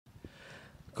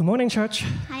Good morning, church.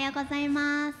 おはようござい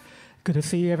ます。Good to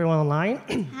see you, everyone online.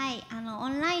 はい、オ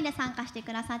ンラインで参加して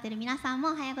くださっている皆さんも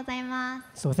おはようございま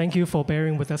す。So thank you for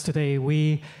bearing with us today.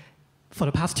 We,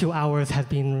 for the past 2 hours, have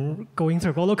been going through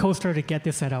a roller coaster to get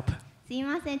this set up. すい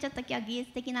ません、ちょっと今日技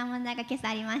術的な問題が今朝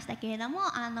ありましたけれども、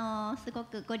すご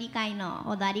くご理解の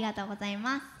ほどありがとうござい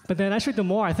ます。But then actually, the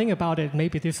more I think about it,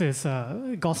 maybe this is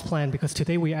God's plan because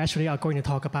today we actually are going to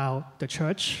talk about the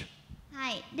church. は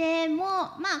い、でも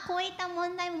こういった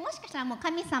問題ももしかしたらもう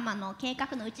神様の計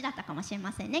画のうちだったかもしれ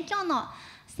ませんね。今日の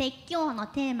説教の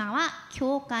テーマは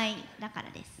教会だか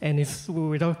らです。And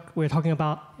we're talking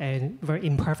about a very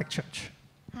imperfect church.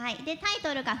 はい、でタイ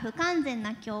トルが不完全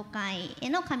な教会へ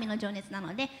の神の情熱な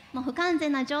ので、もう不完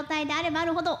全な状態であればあ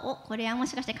るほど、これはも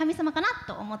しかして神様かな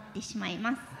と思ってしまい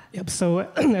ます。Yep. So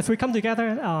as we come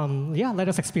together, let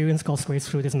us experience God's grace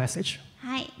through this message.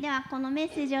 はい、ではこのメ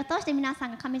ッセージを通して皆さ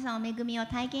んが神様の恵みを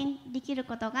体験できる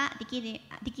ことがで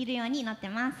きるように祈って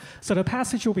ます。So the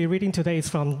passage we'll be reading today is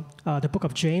from the book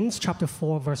of James, chapter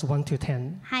 4, verse 1 to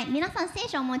 10. はい、皆さん聖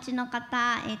書をお持ちの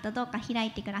方、どうか開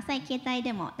いてください。携帯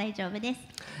でも大丈夫です。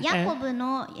ヤコブ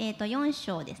の、4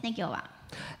章ですね、今日は。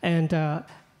And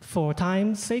for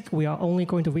time's sake, we are only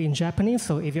going to read in Japanese.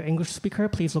 So if you're an English speaker,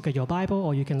 please look at your Bible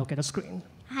or you can look at the screen.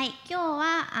 はい、今日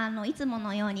はいつも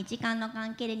のように時間の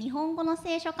関係で日本語の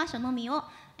聖書箇所のみを、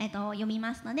読み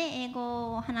ますので、英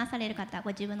語を話される方は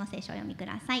ご自分の聖書をお読みく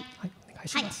ださい。はい、お願い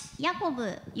します。ヤコブ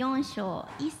4章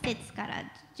1節から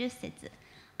10節。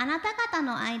あなた方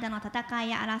の間の戦い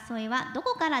や争いはど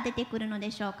こから出てくるので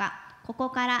しょうか。ここ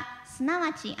から、すな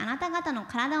わちあなた方の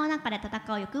体の中で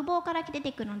戦う欲望から出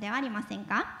てくるのではありません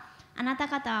か。あなた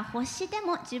方は欲して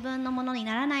も自分のものに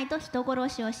ならないと人殺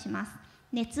しをします。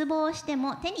熱望して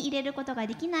も手に入れることが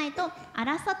できないと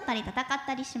争ったり戦っ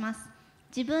たりします。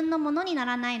自分のものにな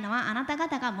らないのはあなた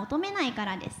方が求めないか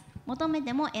らです。求め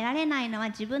ても得られないのは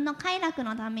自分の快楽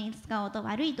のために使おうと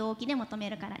悪い動機で求め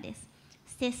るからです。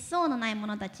節操のない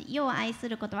者たち、世を愛す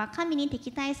ることは神に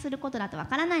敵対することだとわ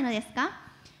からないのですか。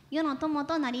世の友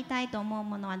となりたいと思う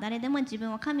者は誰でも自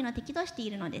分を神の敵としてい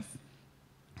るのです。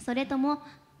それとも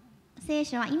聖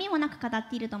書は意味もなく語っ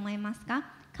ていると思いますか。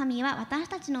神は私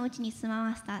たちのうちに住ま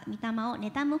わせた御霊を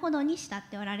妬むほどに慕っ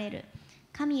ておられる。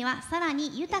神はさら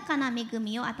に豊かな恵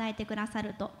みを与えてくださ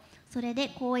ると、それで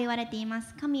こう言われていま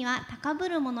す。神は高ぶ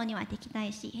る者には敵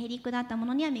対し、へりくだった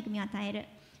者には恵みを与える。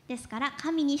ですから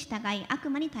神に従い悪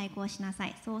魔に対抗しなさ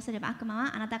い。そうすれば悪魔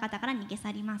はあなた方から逃げ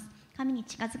去ります。神に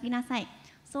近づきなさい。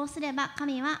そうすれば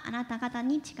神はあなた方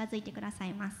に近づいてくださ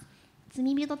います。罪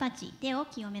人たち、手を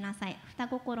清めなさい。双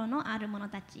心のある者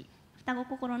たち、双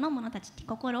心の者たち、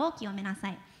心を清めなさ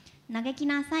い。嘆き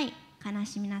なさい、悲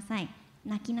しみなさい、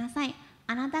泣きなさい。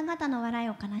あなた方の笑い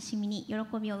を悲しみに、喜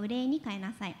びを憂いに変え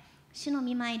なさい。主の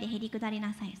御前でへりくだり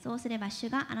なさい。そうすれば主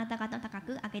があなた方を高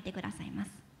く上げてくださいま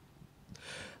す。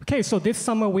Okay, so this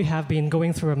summer we have been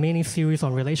going through a mini series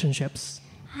on relationships.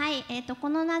 はい、こ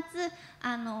の夏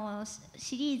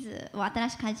シリーズを新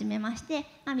しく始めまして、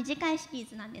短いシリー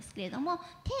ズなんですけれども、テ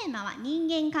ーマは人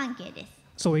間関係です。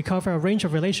So we cover a range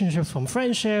of relationships from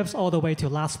friendships all the way to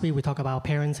last week we talked about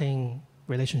parenting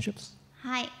relationships.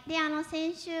 はい、で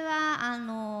先週は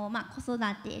子育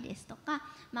てですとか、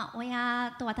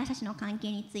親と私たちの関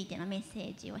係についてのメッセ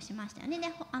ージをしましたよね。で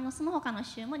その他の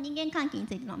週も人間関係に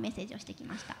ついてのメッセージをしてき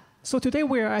ました。So today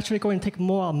we are actually going to take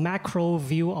more a macro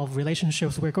view of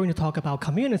relationships. We're going to talk about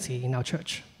community in our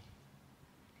church.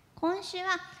 今週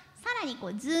はさらに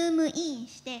ズームイン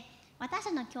して私た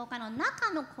ちの教会の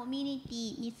中のコミュニテ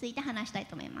ィについて話したい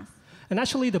と思います。And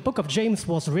actually the book of James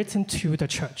was written to the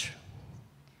church.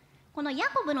 このヤ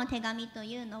コブの手紙と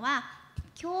いうのは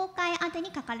教会宛てに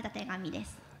書かれた手紙で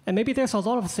す。And maybe there's a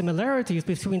lot of similarities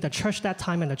between the church that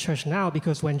time and the church now,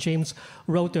 because when James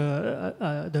wrote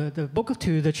the book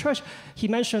to the church, he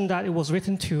mentioned that it was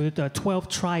written to the 12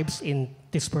 tribes in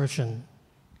dispersion.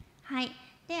 はい。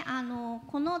で、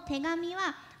この手紙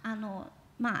は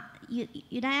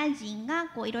ユダヤ人が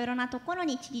いろいろなところ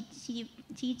にちりち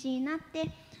りになって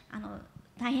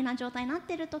大変な状態になっ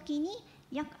ている時に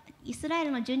イスラエ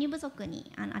ルの12部族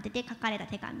に当てて書かれた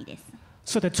手紙です。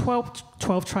So the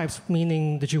 12 tribes,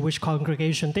 meaning the Jewish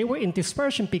congregation, they were in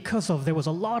dispersion because there was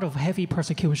a lot of heavy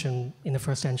persecution in the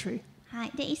first century. は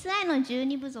い、でイスラエルの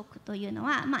12部族というの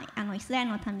は、イスラエ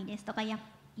ルの民ですとかユ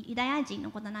ダヤ人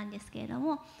のことなんですけれど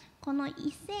も、この1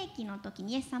世紀の時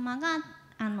にイエス様が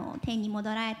天に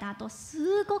戻られた後、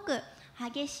すごく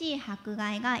激しい迫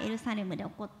害がエルサレムで起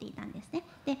こっていたんですね。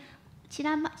でちり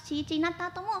ちりになった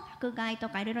後も迫害と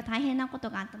かいろいろ大変なこ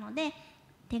とがあったので、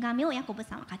手紙をヤコブ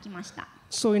さんは書きました。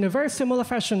So in a very similar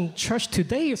fashion, church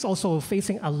today is also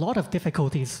facing a lot of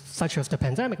difficulties, such as the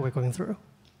pandemic we're going through.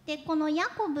 でこのヤ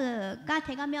コブが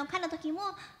手紙を書いた時も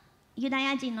ユダ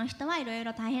ヤ人の人はいろい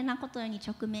ろ大変なことに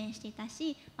直面していた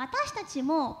し、私たち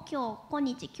も今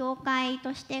日教会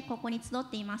としてここに集っ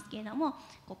ていますけれども、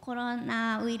コロ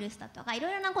ナウイルスだとかいろ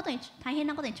いろなことに大変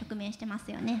なことに直面してま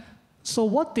すよね。So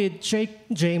what did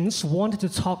James want to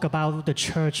talk about the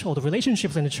church or the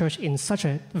relationships in the church in such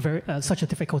a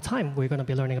difficult time? We're going to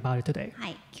be learning about it today. は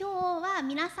い、今日は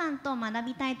皆さんと学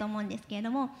びたいと思うんですけれ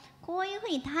ども、こういうふう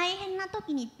に大変な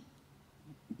時に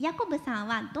ヤコブさん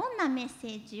はどんなメッセ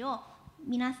ージを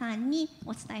皆さんに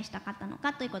お伝えしたかったの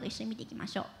かということを一緒に見ていきま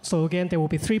しょう。So again, there will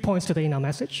be 3 points today in our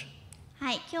message.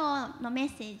 はい、今日のメッ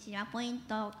セージはポイン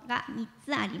トが3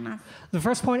つあります。The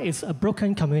first point is a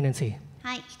broken community.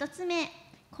 はい、1つ目、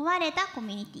壊れたコ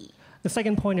ミュニティ。The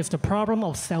second point is the problem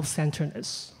of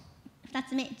self-centeredness. 2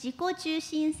つ目、自己中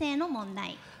心性の問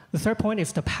題。The third point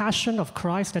is the passion of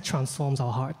Christ that transforms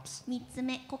our hearts. 3つ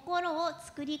目、心を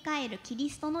作り変えるキリ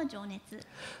ストの情熱。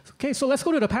Okay, so let's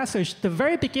go to the passage. The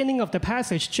very beginning of the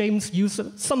passage, James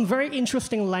used some very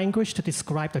interesting language to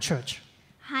describe the church.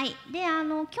 はい、で今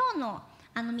日の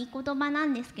御言葉な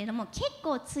んですけれども、結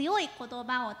構強い言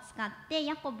葉を使って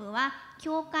ヤコブは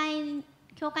教会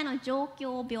の状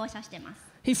況を描写しています。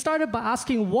He started by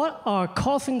asking, what are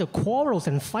causing the quarrels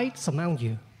and fights among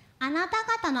you? あなた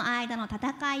方の間の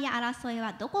戦いや争い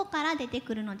はどこから出て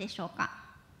くるのでしょうか。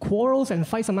 Quarrels and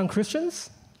fights among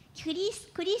Christians? クリ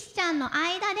スチャンの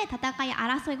間で戦いや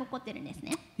争いが起こってるんです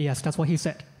ね。Yes, that's what he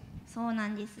said. そうな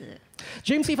んです。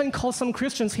James even calls some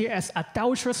Christians here as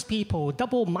adulterous people,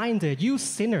 double-minded, you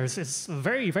sinners. It's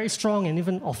very, very strong and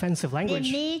even offensive で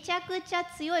language. めちゃくちゃ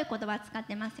強い言葉使っ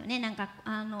てますよね。なんか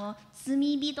罪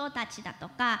人たちだと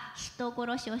か人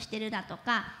殺しをしてるだと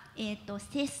か、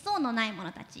節操のない者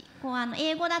たち、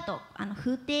英語だと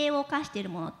不貞を犯している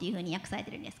者っていうふうに訳され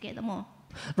てるんですけれども、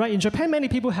Right, in Japan, many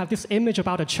people have this image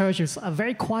about a church. It's a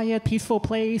very quiet, peaceful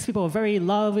place. People are very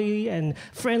lovely and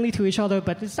friendly to each other,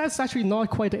 but that's actually not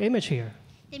quite the image here.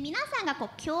 で皆さんが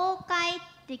教会っ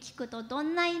て聞くとど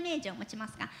んなイメージを持ちま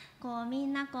すか？み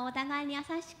んなお互いに優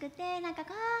しくてなんか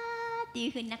っていう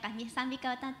風になんか賛美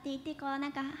歌を歌っていてな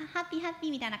んかハッピーハッピ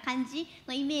ーみたいな感じ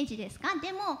のイメージですか？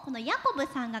でもこのヤコブ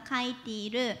さんが書いてい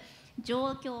る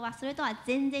状況はそれとは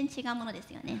全然違うもので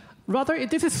すよね。Rather,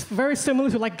 this is very similar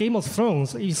to like Game of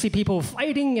Thrones. You see people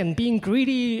fighting and being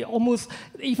greedy. Almost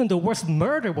even the worst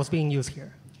murder was being used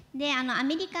here. でア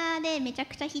メリカでめちゃ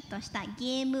くちゃヒットした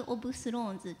ゲームオブスロ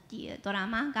ーンズっていうドラ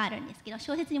マがあるんですけど、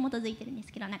小説に基づいてるんで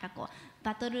すけど、なんか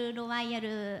バトルロワイヤ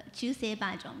ル中世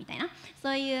バージョンみたいなそ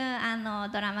ういう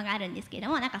ドラマがあるんですけど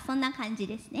も、なんかそんな感じ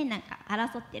ですね。なんか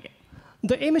争ってる。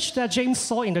The image that James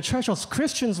saw in the church was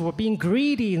Christians were being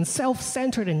greedy and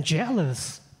self-centered and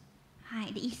jealous. は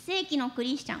い、で1世紀のク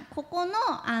リスチャン、ここ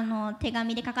の手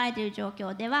紙で書かれている状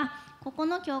況では、ここ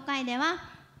の教会では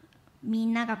み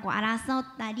んなが争っ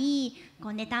たり、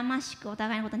妬ましくお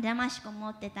互いのことに妬ましく思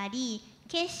ってたり、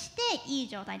決していい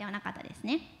状態ではなかったです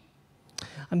ね。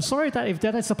I'm sorry that if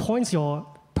that disappoints your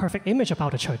perfect image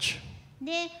about the church.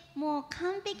 でもう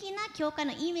完璧な教会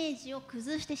のイメージを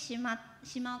崩してしま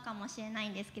うかもしれない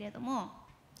んですけれども、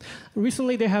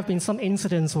Recently, there have been some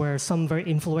incidents where some very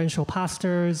influential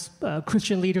pastors,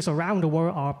 Christian leaders around the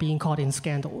world are being caught in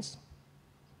scandals.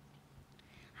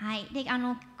 はい、で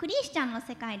クリスチャンの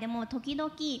世界でも時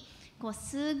々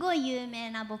すごい有名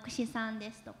な牧師さん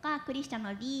ですとかクリスチャン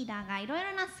のリーダーがいろい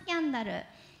ろなスキャンダル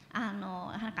な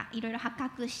んかいろいろ発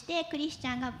覚してクリスチ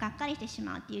ャンががっかりしてし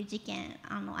まうっていう事件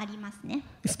ありますね。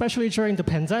Especially during the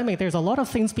pandemic, there's a lot of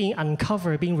things being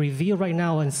uncovered, being revealed right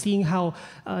now, and seeing how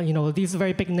these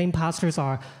very big name pastors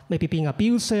are maybe being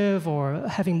abusive or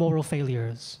having moral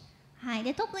failures. はい、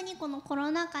で特にこのコ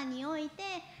ロナ禍において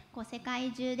世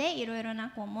界中でいろいろ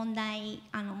な問題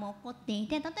も起こってい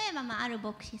て、例えばある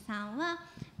牧師さんは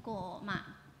ちょ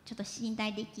っと身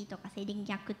体的とか性的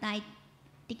虐待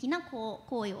的な行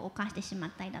為を犯してしま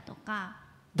ったりだとか。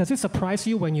Does it surprise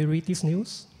you when you read these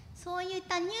news? そういっ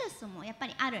たニュースもやっぱ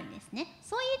りあるんですね。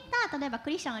そういった例えばク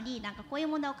リスチャンのリーダーがこういう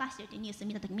問題を犯しているというニュースを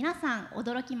見たとき、皆さん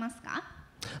驚きますか？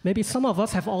 Maybe some of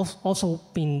us have also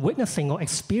been witnessing or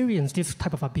experienced this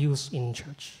type of abuse in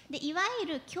church. でいわ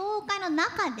ゆる教会の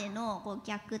中での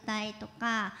虐待と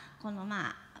か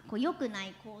良くな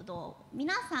い行動、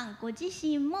皆さんご自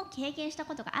身も経験した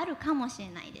ことがあるかもしれ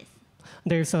ないです。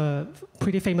There's a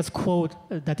pretty famous quote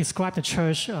that described the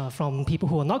church from people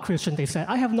who are not Christian. They said,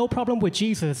 "I have no problem with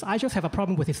Jesus. I just have a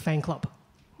problem with his fan club."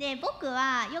 で僕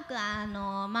はよく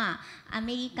ア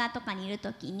メリカとかにいる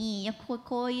時によく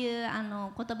こういう言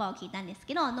葉を聞いたんです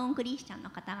けど、ノンクリスチャンの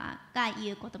方が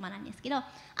言う言葉なんですけど、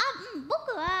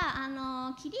僕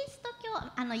はキリスト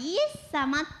教イエス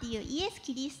様っていうイエス・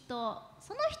キリスト、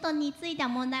その人については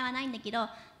問題はないんだけど、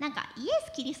なんかイエ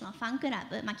ス・キリストのファンクラ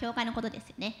ブ、教会のことです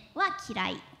よね、は嫌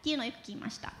いっていうのをよく聞き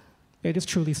ました。 It is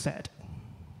truly sad.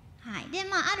 はい、で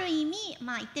ある意味、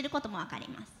言ってることもわかり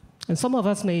ます。And some of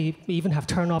us may even have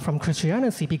turned off from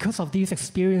Christianity because of these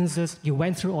experiences you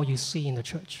went through or you see in the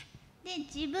church. で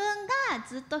自分が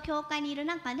ずっと教会にいる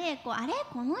中でこ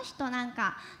の人なん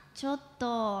かちょっ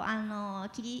と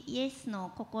イエス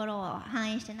の心を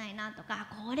反映してないなとか、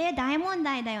これ大問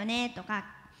題だよねとか、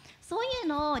そういう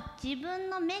のを自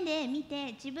分の目で見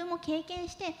て自分も経験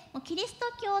して、もうキリスト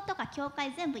教とか教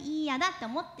会全部いいやだって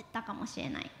思ってたかもしれ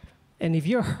ない。And if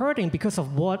you're hurting because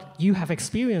of what you have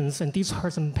experienced and these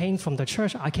hurts and pains from the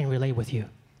church, I can relate with you.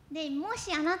 でも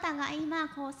しあなたが今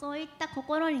そういった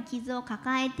心に傷を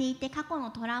抱えていて、過去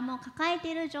のトラウマを抱えて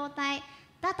いる状態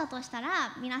だったとしたら、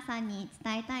皆さんに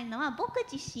伝えたいのは、僕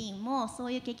自身もそ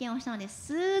ういう経験をしたので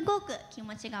すごく気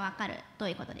持ちがわかると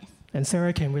いうことです。And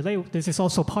Sarah can relate. This is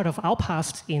also part of our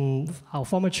past in our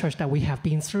former church that we have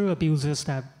been through abuses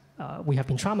that we have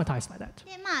been traumatized by that.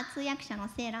 で通訳者の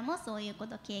セイラもそういうこ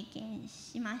とを経験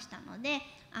しましたので、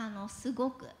す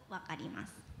ごくわかりま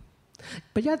す。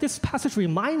But yet this passage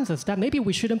reminds us that maybe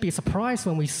we shouldn't be surprised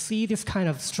when we see this kind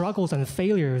of struggles and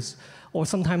failures, or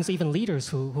sometimes even leaders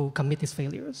who commit these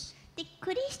failures. で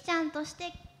クリスチャンとし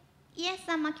てイエス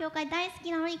様教会大好き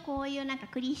なのに、こういうなんか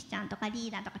クリスチャンとかリ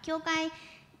ーダーとか教会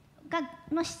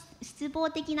の失望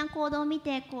的な行動を見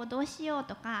てどうしよう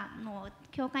とか、もう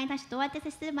教会に対してどうやって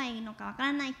接すればいいのかわか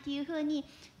らないっていうふうに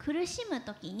苦しむ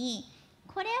ときに、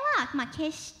これは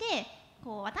決して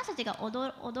私たちが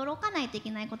驚かないといけ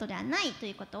ないことではないと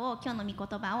いうことを今日の御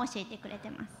言葉を教えてくれて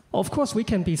ます。Of course, we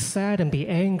can be sad and be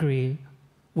angry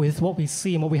with what we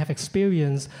see and what we have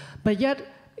experienced, but yet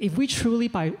if we're truly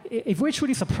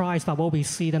surprised by what we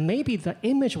see, then maybe the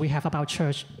image we have about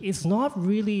church is not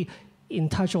really in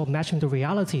touch or matching the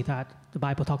reality that the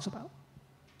Bible talks about.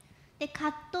 で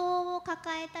葛藤を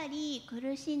抱えたり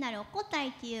苦しんだり怒ったり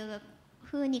っていう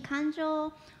ふうに感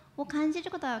情を感じる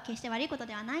ことは決して悪いこと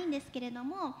ではないんですけれど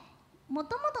も、も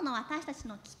ともとの私たち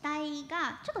の期待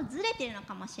がちょっとずれているの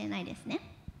かもしれないですね。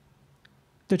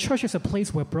The church is a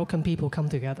place where broken people come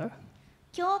together.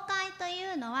 教会と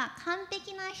いうのは完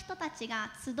璧な人たちが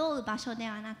集う場所で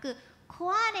はなく、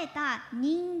壊れた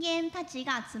人間たち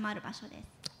が集まる場所で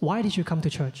す。Why did you come to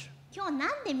church? 今日な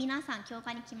んで皆さん教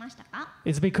会に来ましたか？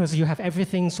 It's because you have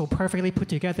everything so perfectly put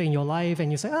together in your life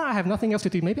and you say, I have nothing else to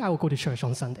do. Maybe I will go to church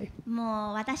on Sunday.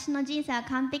 もう私の人生は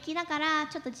完璧だから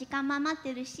ちょっと時間も余っ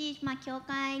てるし、教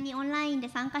会にオンラインで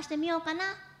参加してみようかな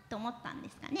と思ったんで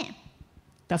すかね。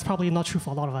That's probably not true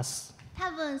for a lot of us.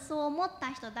 多分そう思っ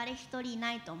た人誰一人い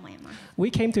ないと思います。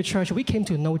We came to church, we came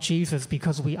to know Jesus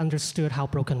because we understood how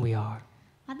broken we are.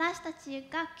 私たち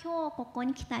が今日ここ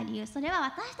に来た理由、それは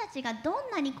私たちがど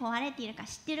んなに壊れているか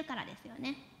知ってるからですよ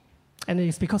ね。And it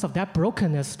is because of that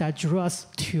brokenness that drew us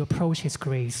to approach His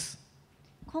grace.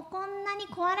 こんなに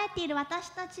壊れている私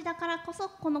たちだからこそ、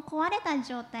この壊れた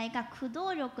状態が駆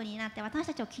動力になって私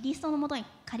たちをキリストのもとに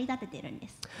駆り立てているんで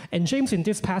す。And James in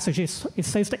this passage, it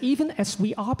says that even as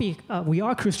we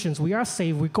are Christians, we are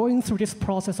saved, we're going through this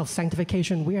process of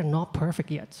sanctification, we are not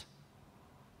perfect yet.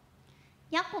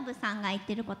 ヤコブさんが言っ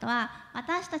ていることは、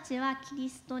私たちはキリ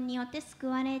ストによって救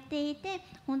われていて、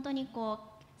本当に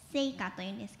聖化とい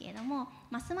うんですけれども、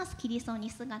ますますキリストに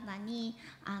姿に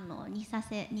似さ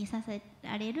せ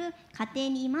られる過程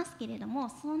にいますけれども、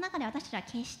その中で私たちは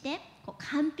決して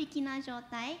完璧な状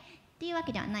態っていうわ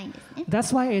けではないんですね。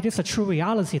That's why it is a true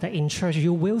reality that in church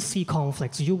you will see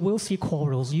conflicts, you will see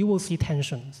quarrels, you will see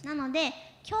tensions. なので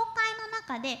教会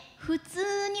の中で普通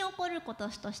に起こること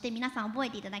として皆さん覚え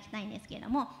ていただきたいんですけれど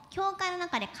も、教会の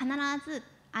中で必ず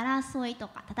争いと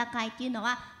か戦いっていうの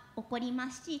は起こりま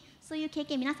すし、そういう経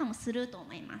験皆さんもすると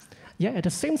思います。Yet at the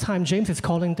same time, James is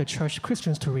calling the church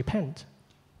Christians to repent.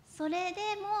 それで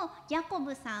もヤコ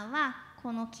ブさんは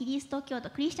このキリスト教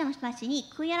徒、クリスチャンの人たちに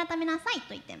悔い改めなさいと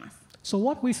言っています。So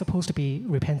what are we supposed to be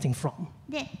repenting from?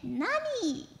 で、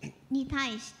何に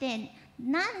対して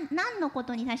何のこ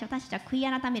とに対して私たちは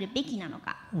悔い改めるべきなの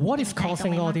か。What is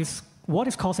causing all these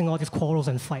quarrels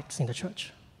and fights in the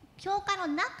church? 教会の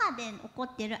中で起こ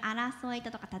っている争いと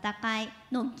か戦い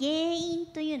の原因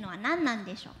というのは何なん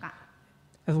でしょうか。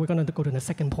As we're going to go to the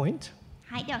second point.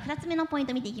 はい、では2つ目のポイン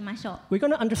ト見ていきましょう。We're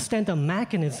going to understand the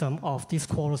mechanism of these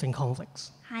quarrels and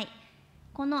conflicts. はい、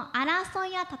この争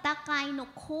いや戦いの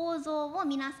構造を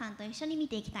皆さんと一緒に見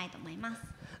ていきたいと思います。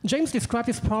James described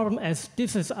this problem as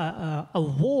this is a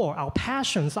war. Our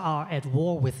passions are at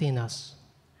war within us.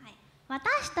 はい、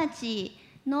私たち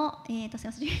の、すみませ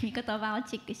ん、見言葉を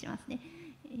チェックしますね。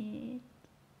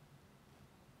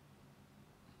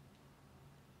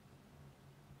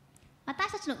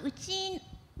私たちの内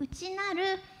な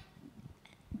る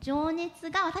情熱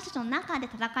が私たちの中で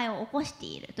戦いを起こして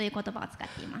いるという言葉を使っ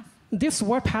ています。This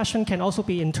word passion can also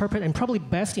be interpreted, and probably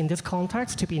best in this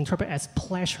context, to be interpreted as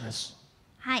pleasures.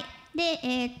 はい。で、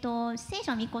聖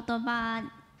書の御言葉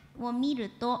を見る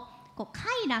と、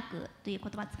快楽という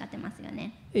言葉を使ってますよ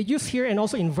ね。It used here and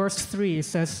also in verse 3, it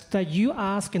says that you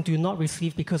ask and do not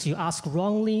receive because you ask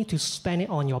wrongly to spend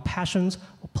it on your passions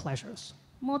or pleasures.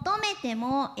 求めて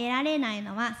も得られない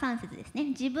のは3節ですね。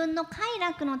自分の快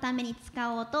楽のために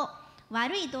使おうと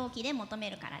悪い動機で求め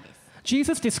るからです。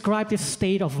Jesus described this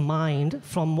state of mind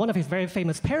from one of his very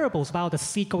famous parables about the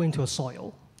seed going to a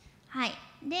soil. はい。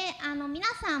で、皆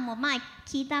さんも前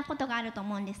聞いたことがあると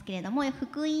思うんですけれども、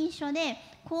福音書で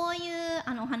こうい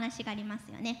うお話がありま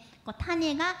すよね。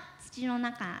種が土の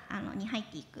中に入っ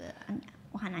ていく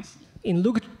お話。In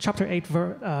Luke chapter 8,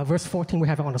 verse 14, we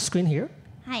have it on the screen here.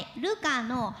 はい、ルカ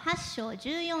の8章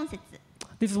14節。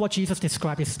This is what Jesus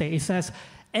described his state. It says,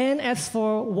 "And as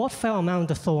for what fell among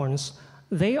the thorns,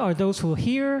 they are those who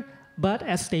hear, but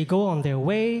as they go on their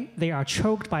way, they are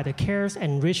choked by the cares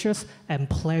and riches and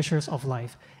pleasures of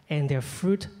life, and their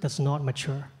fruit does not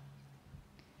mature."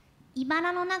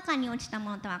 茨の中に落ちた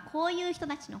者とはこういう人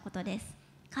たちのことです。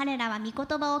彼らは御言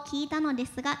葉を聞いたので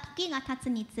すが、時が経つ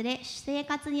につれ、生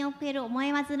活における思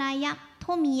い煩いや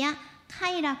富や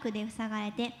快楽で塞が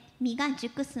れて、実が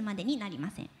熟すまでになり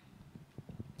ません。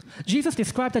Jesus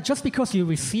described that just because you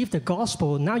received the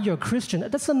gospel, now you're a Christian, that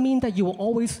doesn't mean that you will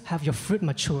always have your fruit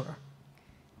mature.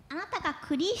 あなたが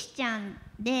クリスチャン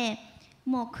で、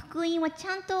もう福音をち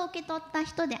ゃんと受け取った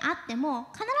人であっても、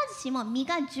必ずしも実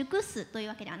が熟すという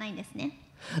わけではないんですね。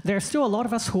There are still a lot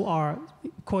of us who are,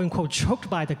 quote unquote, choked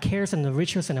by the cares and the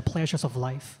riches and the pleasures of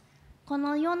life. こ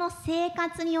の世の生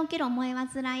活における思い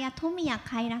煩いや富や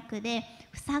快楽で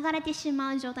塞がれてし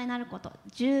まう状態になること、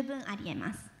十分ありえ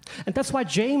ます。And that's why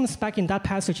James, back in that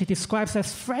passage, he describes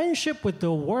as friendship with the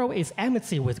world is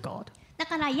enmity with God. だ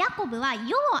からヤコブは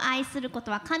世を愛するこ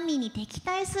とは神に敵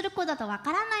対することだとわ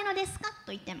からないのですか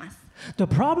と言ってます。The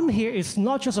problem here is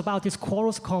not just about these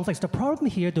quarrels, conflicts. The problem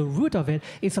here, the root of it,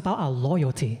 is about our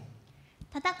loyalty.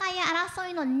 戦いや争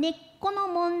いの根っこの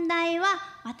問題は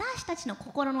私たちの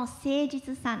心の誠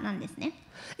実さなんですね。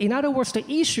In other words, the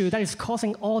issue that is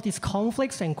causing all these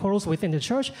conflicts and quarrels within the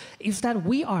church is that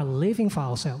we are living for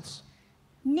ourselves.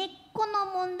 根っこ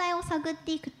の問題を探っ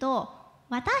ていくと、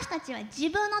私たちは自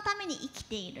分のために生き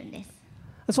ているんです。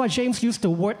That's why James used the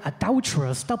word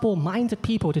adulterous, double-minded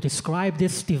people to describe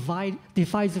this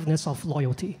divisiveness of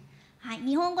loyalty. はい、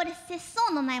日本語で節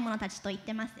操のない者たちと言っ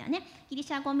てますよね。ギリ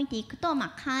シャ語を見ていくと、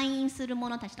勧誘する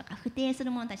者たちとか不定す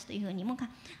る者たちというふうにも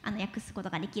訳すこと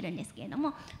ができるんですけれど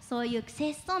も、そういう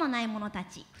節操のない者た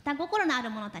ち、双心のあ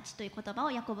る者たちという言葉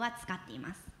をヤコブは使ってい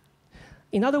ます。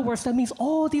In other words, that means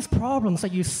all these problems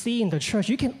that you see in the church,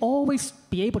 you can always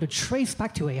be able to trace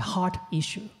back to a heart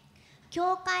issue.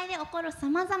 教会で起こるさ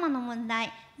まざまな問題、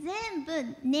全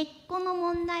部根っこの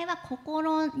問題は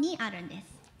心にあるんで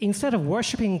す。Instead of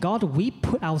worshiping God, we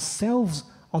put ourselves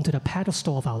onto the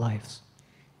pedestal of our lives.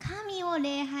 神を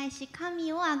礼拝し、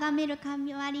神を崇める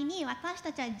代わりに、私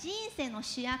たちは人生の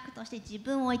主役として自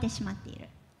分を置いてしまっている。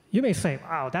You may say,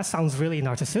 wow, that sounds really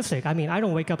narcissistic. I mean, I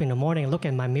don't wake up in the morning and look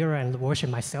at my mirror and worship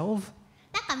myself.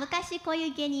 なんか昔こうい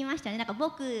う芸人いましたね。なんか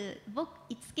僕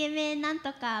イケメンなん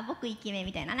とか僕イケメン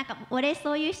みたいな。なんか俺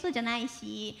そういう人じゃない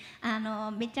し、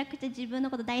めちゃくちゃ自分の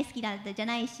こと大好きだったじゃ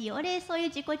ないし、俺そういう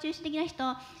自己中心的な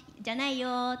人じゃない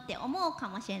よって思うか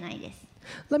もしれないです。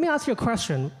Let me ask you a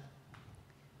question.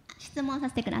 質問さ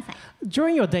せてください。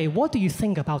During your day, what do you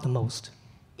think about the most?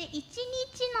 で、一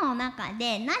日の中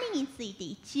で何について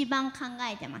一番考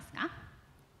えてますか？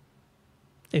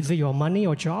 Is it your money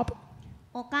or job?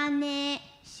 お金、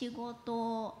仕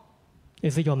事、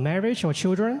 Is it your marriage or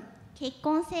children? 結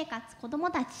婚生活、子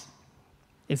供たち。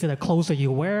Is it the clothes that you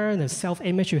wear and the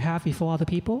self-image you have before other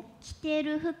people? 着てい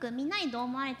る服、みんなにどう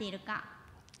思われているか。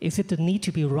Is it the need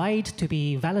to be right, to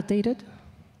be validated?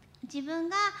 自分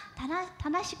が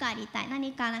正しくありたい。な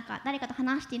んか誰かと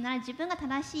話しているなら自分が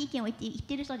正しい意見を言っ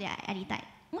ている人でありたい。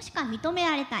もしくは認め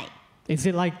られたい。Is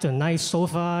it like the nice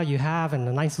sofa you have and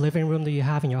the nice living room that you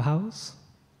have in your house?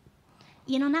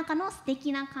 家の中の素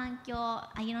敵な環境、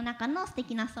家の中の素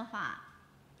敵なソファ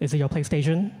ー。Is it your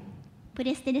PlayStation? プ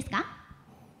レステですか？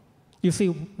 You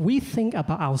see, we think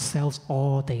about ourselves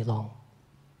all day long.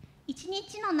 一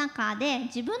日の中で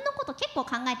自分のこと結構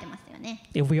考えてますよね。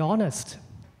 If we're honest,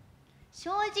 正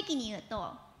直に言う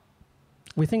と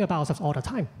we think about ourselves all the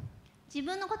time. 自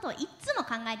分のことをいつも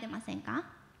考えてませんか？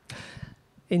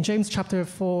 In James chapter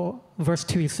 4, verse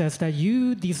 2, it says that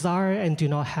you desire and do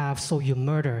not have, so you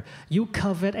murder. You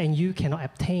covet and you cannot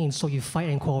obtain, so you fight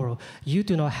and quarrel. You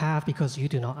do not have because you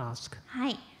do not ask. は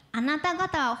い。あなた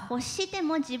方は欲して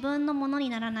も自分のものに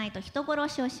ならないと人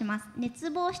殺しをします。熱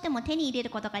望しても手に入れる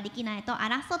ことができないと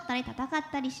争ったり戦っ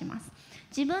たりします。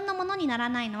自分のものになら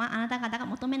ないのはあなた方が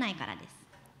求めないからです。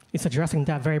It's addressing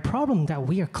that very problem that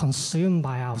we are consumed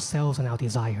by ourselves and our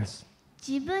desires.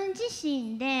 自分自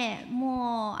身で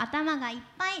もう頭がいっ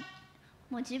ぱい、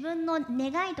もう自分の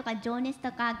願いとか情熱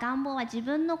とか願望は自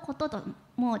分のことと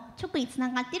もう直につな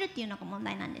がっているっていうのが問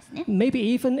題なんですね。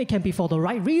 Maybe even it can be for the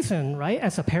right reason, right?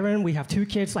 As a parent, we have 2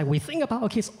 kids, like we think about our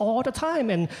kids all the time,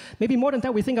 and maybe more than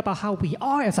that, we think about how we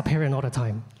are as a parent all the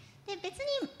time. で別に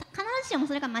必ずしも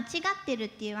それが間違ってるっ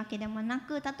ていうわけでもな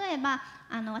く、例えば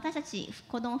私たち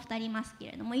子供2人いますけ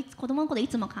れども、子供のことい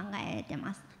つも考えて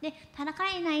ます。で彼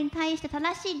らに対して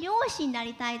正しい両親にな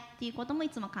りたいっていうこともい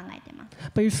つも考えてます。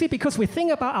 But you see, because we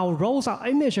think about our roles, our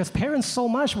image as parents so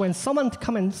much, when someone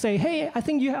come and say, hey, I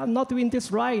think you are not doing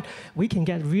this right, we can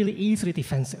get really easily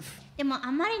defensive. でも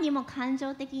あまりにも感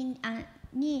情的に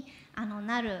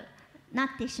なっ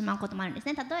てしまうこともあるんです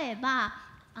ね。例えば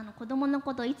子供の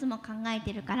ことをいつも考え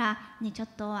てるから、ね、ちょっ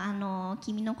と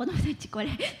君の子供たちこれ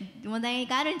問題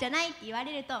があるんじゃないって言わ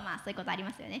れると、まあそういうことあり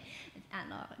ますよね。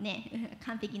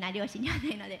完璧な両親にはな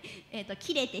いので、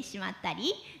切れてしまった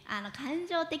り感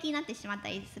情的になってしまった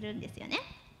りするんですよね。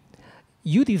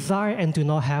 You desire and do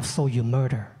not have, so you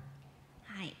murder.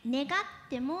 はい、願っ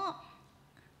ても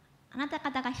あなた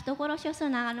方が人殺しをする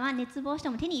のは熱望して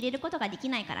も手に入れることができ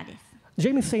ないからです。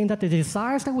James is saying that the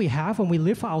desires that we have when we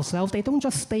live for ourselves, they don't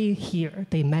just stay here,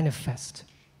 they manifest.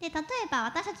 で例えば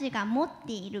私たちが持っ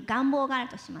ている願望がある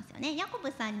としますよね。ヤコ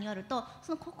ブさんによると、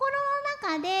その心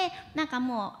の中でなんか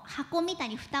もう箱みたい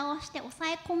に蓋をして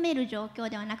抑え込める状況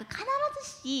ではなく、必ず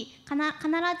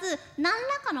何ら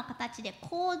かの形で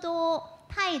行動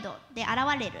態度で現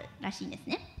れるらしいんです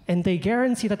ね。And they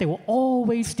guarantee that they will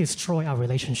always destroy our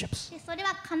relationships. でそれ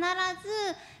は必ず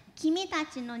君た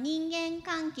ちの人間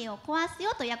関係を壊す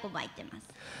よとヤコブは言ってます。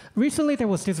 Recently, there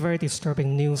was this very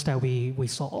disturbing news that we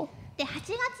saw. で8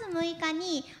月6日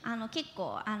に結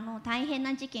構大変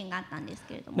な事件があったんです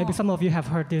けれども、 Maybe some of you have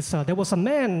heard this. There was a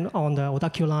man on the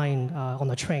Odakyu line on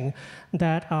the train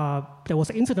that there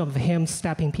was an incident of him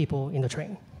stabbing people in the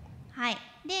train. はい。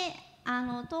で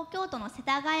東京都の世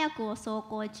田谷区を走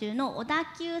行中の小田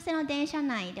急線の電車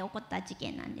内で起こった事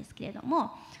件なんですけれど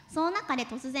も、その中で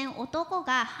突然男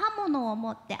が刃物を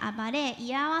持って暴れ、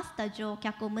居合わせた乗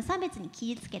客を無差別に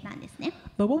切りつけたんですね。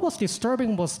 But what was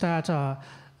disturbing was that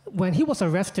when he was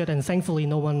arrested, and thankfully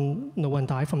no one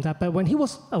died from that, but when he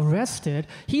was arrested,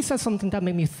 he said something that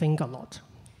made me think a lot.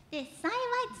 で幸い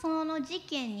その事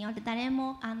件によって誰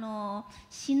も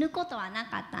死ぬことはな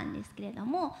かったんですけれど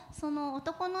も、その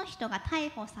男の人が逮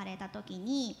捕された時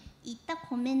に言った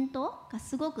コメントが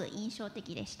すごく印象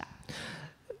的でした。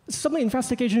 Some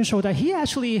investigations show that he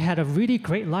actually had a really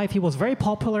great life. He was very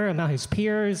popular among his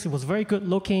peers. He was very good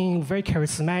looking, very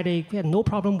charismatic. He had no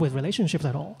problem with relationships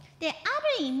at all. であ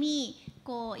る意味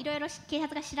いろいろ警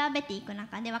察が調べていく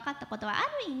中で分かったことは、あ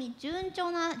る意味順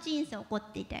調な人生を送っ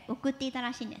ていた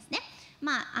らしいんですね。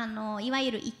まあ、いわ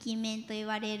ゆるイケメンと言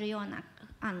われるような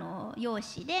容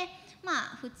姿で、まあ、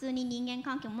普通に人間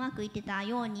関係もうまくいってた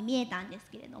ように見えたんです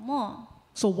けれども、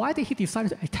 So why did he decide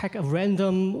to attack a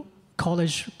random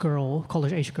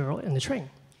college-age girl in the train?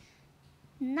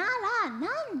 なん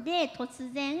で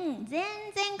突然全然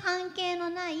関係の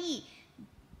ない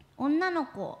女の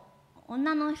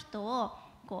人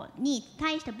に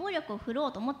対して暴力を振ろ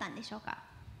うと思ったんでしょうか。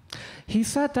 He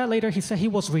said that later. He said he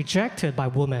was rejected by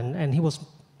women, and he was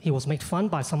made fun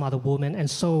by some other woman, and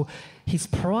so his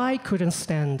pride couldn't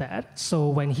stand that. So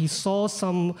when he saw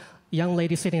some young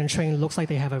lady sitting in a train, looks like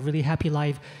they have a really happy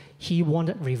life, he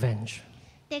wanted revenge.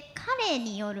 で彼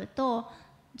によると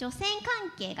女性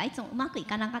関係がいつもうまくい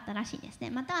かなかったらしいんですね。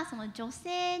またはその女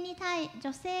性が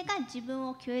自分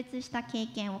を拒絶した経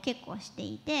験を結構して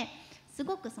いて、す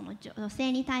ごくその女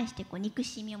性に対して憎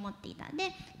しみを持っていた。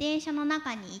で電車の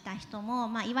中にいた人も、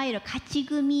いわゆる勝ち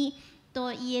組と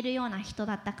言えるような人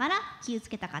だったから気をつ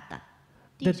けたかったっ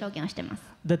ていう証言をしています。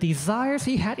 The desires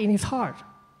he had in his heart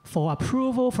for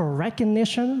approval, for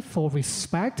recognition, for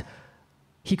respect,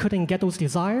 he couldn't get those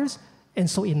desires, and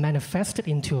so it manifested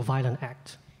into a violent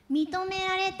act. 認め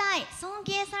られたい、尊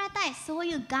敬されたい、そう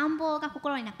いう願望が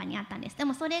心の中にあったんです。で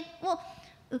もそれを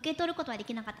受け取ることはで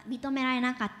きなかった、認められ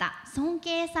なかった、尊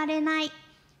敬されない、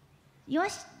よ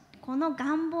し、この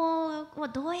願望を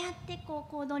どうやってこ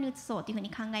う行動に移そうというふうに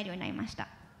考えるようになりました。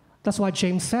That's why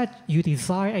James said, "You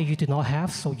desire and you do not have,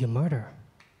 so you murder."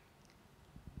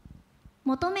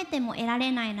 求めても得ら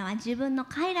れないのは自分の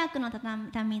快楽の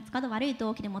ために使う悪い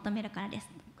動機で求めるからです。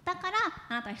だから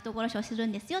あなたは人殺しをする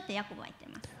んですよってヤコブは言ってい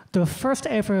ます。The first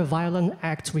ever violent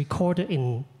act recorded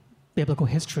in biblical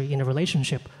history in a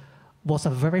relationship was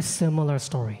a very similar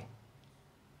story.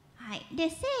 はい、で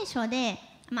聖書で、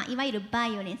いわゆるバ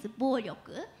イオレンス、暴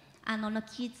力の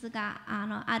記述が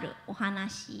あるお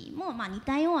話も、似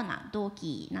たような動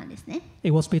機なんですね。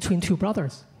It was between two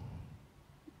brothers.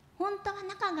 本当は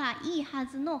仲がいいは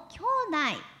ずの兄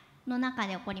弟の中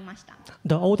で起こりました。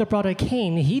The older brother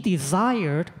Cain, he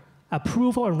desired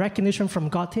approval and recognition from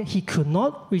God he could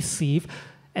not receive,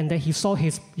 and then he saw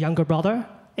his younger brother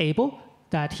Abel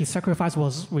that his sacrifice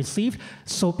was received.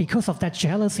 So because of that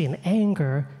jealousy and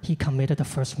anger, he committed the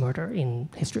first murder in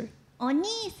history. お兄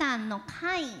さんの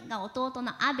カインが弟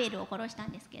のアベルを殺した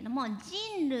んですけれども、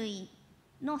人類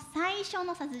の最初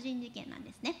の殺人事件なん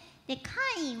ですね。で、カ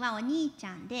インはお兄ち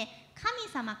ゃんで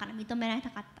神様から認められた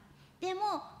かった。でも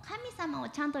神様を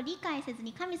ちゃんと理解せず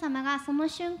に、神様がその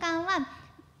瞬間は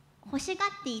欲しが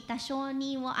っていた承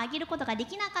認をあげることがで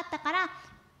きなかったから、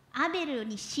アベル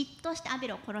に嫉妬してアベ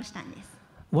ルを殺したんです。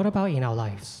What about in our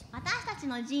lives? 私たち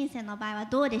の人生の場合は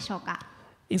どうでしょうか。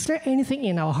Is there anything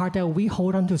in our heart that we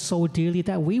hold on to so dearly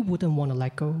that we wouldn't want to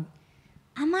let go?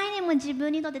 あまりにも自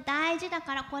分にとって大事だ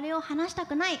からこれを話した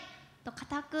くないと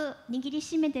固く握り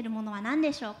しめているものは何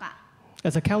でしょうか。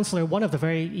 As a counselor, one of the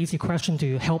very easy questions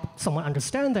to help someone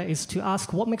understand that is to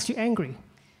ask, what makes you angry?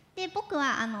 で、僕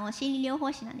は心理療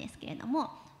法士なんですけれども、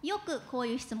よくこう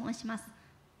いう質問をします。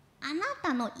あな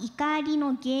たの怒り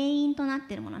の原因となっ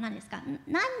ているものは何ですか。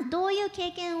どういう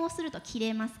経験をすると切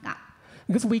れますか。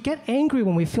Because we get angry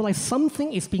when we feel like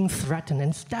something is being threatened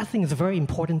and that thing is very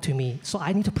important to me, so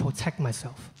I need to protect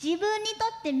myself. 自分にと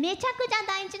ってめちゃくちゃ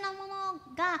大事なもの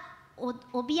が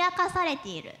脅かされて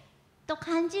いると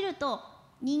感じると、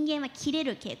人間は切れ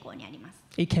る傾向にあります。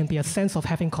It can be a sense of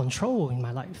having control in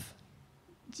my life.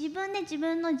 自分で自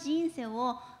分の人生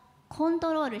をコン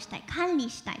トロールしたい、管理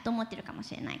したいと思っているかも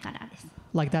しれないからです。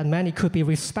Like that man, it could be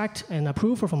respect and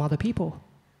approval from other people.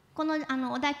 この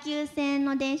小田急線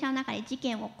の電車の中で事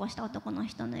件を起こした男の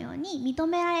人のように、認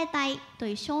められたいと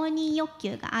いう承認欲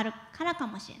求があるからか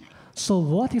もしれない。So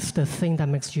what is the thing that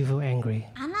makes you feel angry?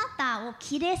 あなたを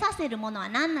切れさせるものは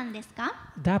何なんですか。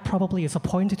 That probably is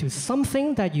pointed to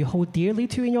something that you hold dearly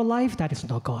to in your life that is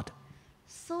not God.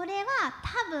 それは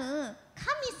多分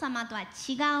神様とは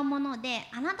違うもので、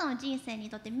あなたの人生に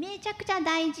とってめちゃくちゃ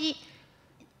大事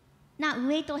なウ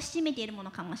ェイトを占めているも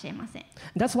のかもしれません。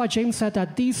 That's why James said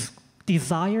that these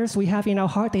desires we have in our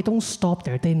heart, they don't stop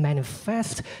there. They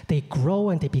manifest, they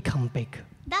grow, and they become big.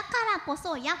 だからこ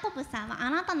そヤコブさんはあ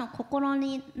なたの心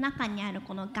の中にある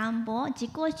この願望、自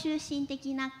己中心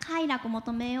的な快楽を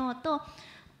求めようと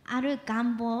ある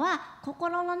願望は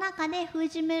心の中で封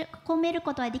じ込める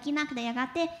ことはできなくて、やが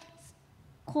て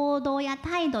行動や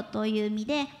態度という意味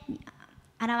で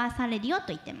表されるよと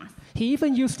言っています。He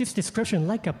even used this description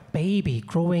like a baby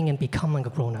growing and becoming a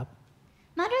grown-up.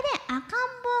 まるで赤ん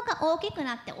坊が大きく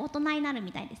なって大人になる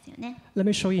みたいですよね。Let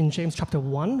me show you in James chapter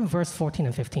 1, verse 14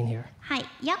 and 15 here. はい、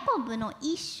ヤコブの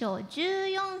1章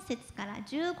14節から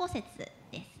15節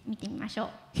です。見てみましょう。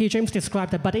Here James described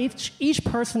that, but each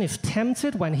person is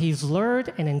tempted when he is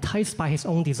lured and enticed by his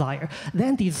own desire.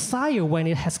 Then desire, when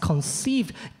it has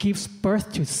conceived, gives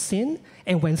birth to sin,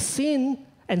 and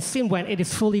sin, when it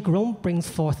is fully grown, brings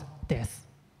forth death.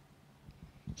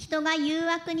 人が誘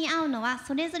惑に遭うのは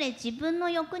それぞれ自分の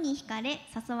欲に惹かれ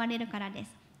誘われるからで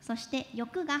す。そして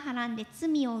欲がはらんで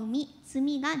罪を生み、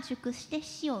罪が熟して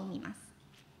死を生みます。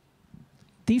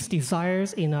These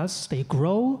desires in us, they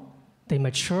grow, they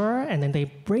mature, and then they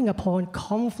bring upon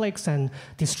conflicts and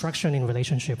destruction in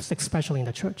relationships, especially in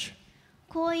the church.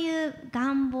 こういう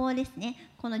願望です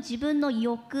ね。この自分の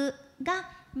欲が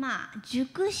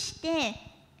熟して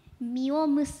実を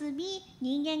結び、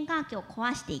人間関係を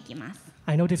壊していきます。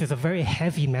I know this is a very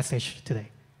heavy message today.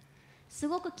 す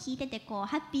ごく聞いてて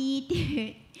ハッピーってい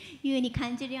う風に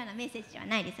感じるようなメッセージは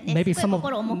ないですよね。 Maybe すごい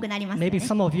心重くなりますよね。 maybe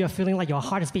some of you are feeling like your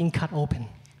heart is being cut open.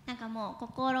 なんかもう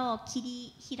心を切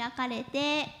り開かれ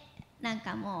て、なん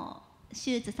かもう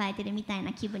手術されてるみたい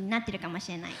な気分になってるかも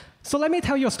しれない。 So let me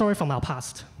tell you a story from our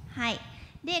past. はい。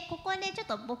で、ここでちょっ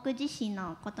と僕自身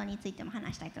のことについても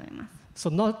話したいと思います。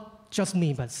 So not just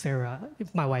me, but Sarah,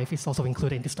 my wife, is also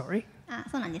included in the story.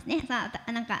 そうなんですね。さ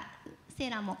あ、なんかセー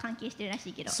ラーも関係してるらし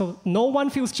いけど。So no one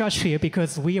feels judged here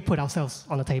because we put ourselves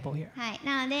on the table here. はい、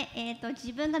なので、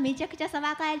自分がめちゃくちゃ裁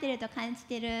かれてると感じ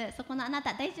てるそこのあな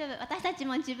た大丈夫、私たち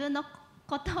も自分の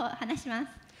ことを話します。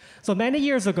So many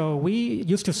years ago, we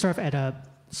used to serve at a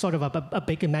sort of a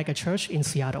big mega church in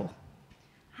Seattle.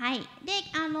 はい、で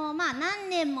何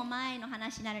年も前の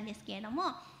話になるんですけれども、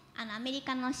アメリ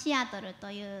カのシアトル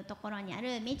というところにあ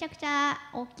るめちゃくちゃ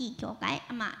大きい教会、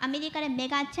アメリカでメ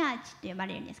ガチャーチと呼ば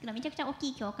れるんですけど、めちゃくちゃ大き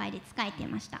い教会で仕えてい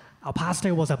ました。Our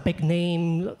pastor was a big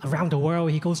name around the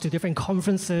world. He goes to different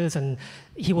conferences, and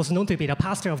he was known to be the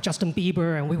pastor of Justin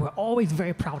Bieber, and we were always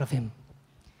very proud of him.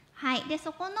 はい、で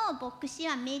そこの牧師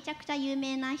はめちゃくちゃ有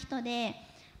名な人で、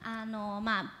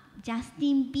ジャステ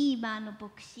ィン・ビーバーの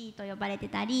牧師と呼ばれて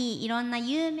たり、いろんな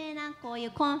有名なこうい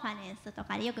うコンファレンスと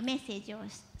かでよくメッセージを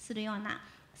するような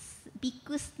ビッ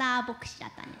グスター牧師だ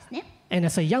ったんですね。And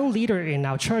as a young leader in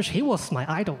our church, he was my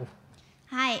idol.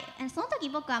 はい、その時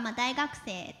僕は大学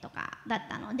生とかだっ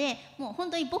たので、もう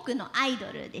本当に僕のアイ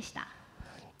ドルでした。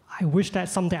I wish that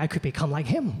someday I could become like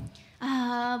him.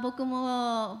 僕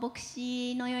も牧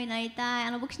師のようになりた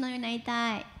い、牧師のようになり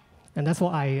たい。And that's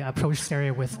what I approached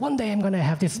Sarah with. One day I'm going to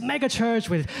have this mega church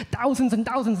with thousands and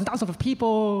thousands and thousands of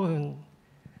people.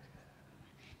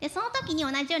 でその時に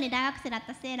同じように大学生だっ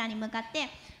たセーラに向かって、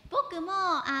僕も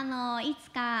い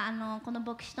つかこの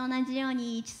牧師と同じよう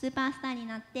にスーパースターに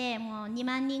なってもう2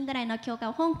万人ぐらいの教会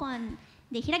を香港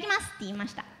で開きますって言いま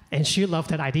した。And she loved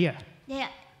that idea. で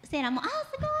セーラもすごい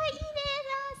いいね、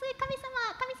そういう神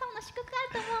様の祝福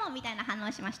あると思うみたいな反応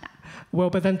をしました。Well,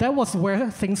 but then that was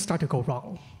where things start to go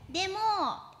wrong. でも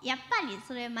やっぱり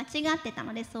それ間違ってた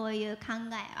ので、そういう考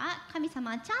えは神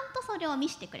様はちゃんとそれを見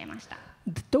せてくれました。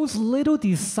Those little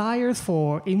desires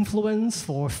for influence,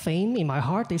 for fame in my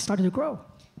heart, they started to grow.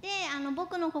 で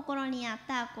僕の心にあっ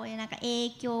たこういう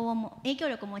影響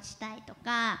力を持ちたいと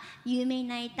か有名に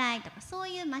なりたいとか、そう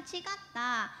いう間違っ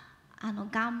た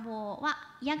願望は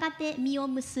やがて実を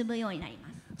結ぶようになりま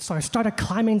す。So I started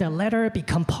climbing the ladder,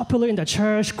 become popular in the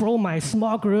church, grow my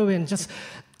small group, and just,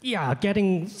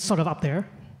 getting sort of up there.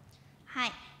 は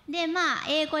い。で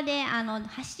英語で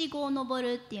はしごを登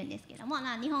るっていうんですけども、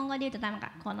日本語で言うと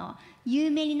この有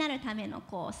名になるための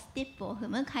ステップを踏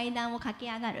む階段を駆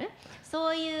け上がる、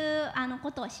そういう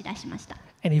ことをしだしました。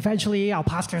And eventually our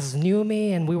pastors knew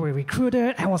me and we were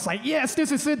recruited. I was like, yes,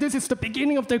 this is it. This is the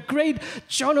beginning of the great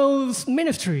Jono's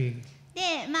ministry. で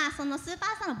そのスーパ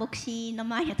ースターの牧師の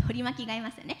周りには取り巻きがい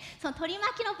ますよね。その取り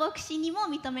巻きの牧師にも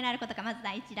認められることがまず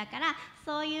第一だから、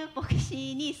そういう牧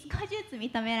師に少しずつ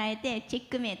認められてチェッ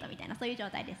クメイトみたいな、そういう状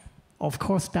態です。Of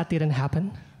course, that didn't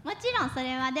happen. もちろんそ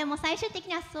れはでも最終的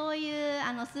にはそういう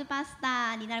スーパースタ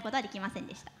ーになることはできません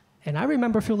でした。And I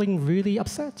remember feeling really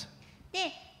upset.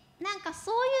 で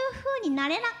そういう風にな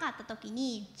れなかった時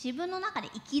に自分の中で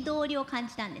憤りを感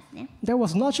じたんですね。There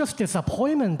was not just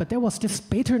disappointment, but there was this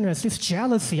bitterness, this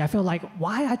jealousy. I felt like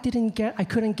why I couldn't get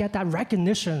that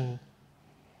recognition.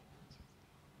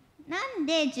 なん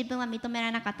で自分は認めら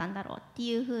れなかったんだろうって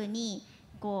いう風にい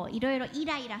ろいろイ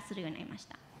ライラするようになりまし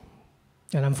た。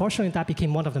And unfortunately, that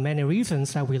became one of the many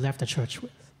reasons that we left the church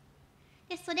with.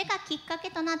 でそれがきっかけ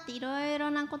となっていろい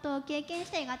ろなことを経験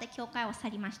してやがて教会を去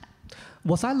りました。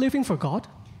Was I living for God?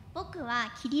 僕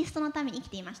はキリストのために生き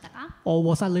ていましたか？ Or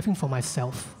was I living for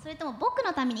myself? それとも僕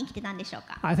のために生きてたんでしょう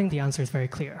か？ I think the answer is very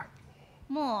clear.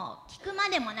 もう聞くま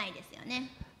でもないですよね。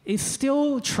It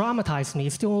still traumatized me,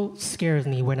 it still scares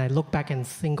me when I look back and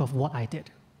think of what I did.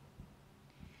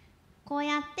 こう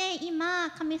やって今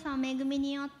神様の恵み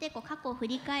によって過去を振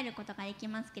り返ることができ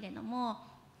ますけれども、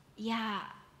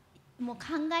もう考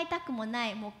えたくもな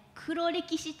いもう黒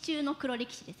歴史中の黒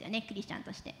歴史ですよね、クリスチャン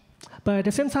として。But at the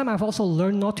same time, I've also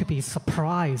learned not to be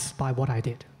surprised by what I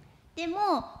did. でも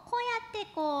こうやって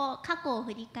過去を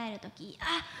振り返るとき、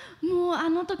もうあ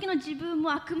の時の自分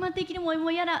も悪魔的にも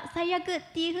うやだ最悪っ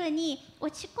ていうふうに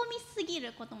落ち込みすぎ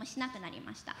ることもしなくなり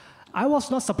ました。I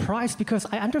was not surprised because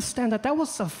I understand that that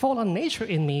was a fallen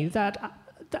nature in me that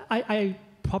I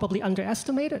probably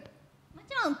underestimated. も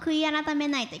ちろん悔い改め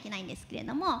ないといけないんですけれ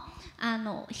ども、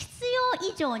必要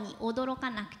以上に驚か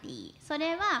なくていい。そ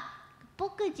れは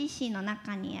僕自身の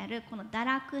中にあるこの堕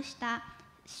落した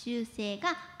習性が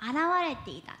現れ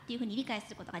ていたっていうふうに理解す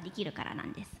ることができるからな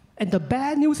んです。And the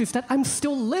bad news is that I'm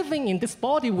still living in this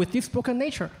body with this broken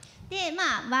nature. で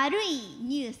悪い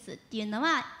ニュースっていうのは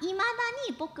いまだ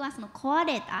に僕はその壊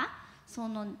れたそ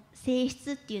の性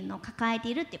質っていうのを抱えて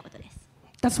いるっていうことです。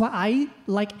That's why I,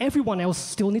 like everyone else,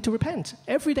 still need to repent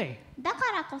every day. だ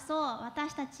からこそ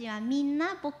私たちはみん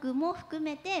な僕も含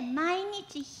めて毎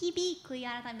日日々悔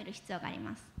い改める必要があり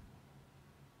ます。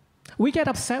We get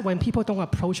upset when people don't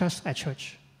approach us at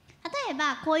church. 例え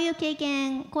ばこういう経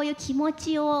験、こういう気持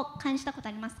ちを感じたこと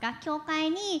ありますか？教会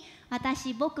に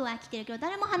僕は来てるけど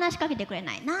誰も話しかけてくれ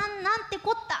ない。なんて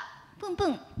こった。プンプ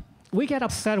ン。We get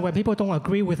upset when people don't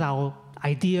agree with our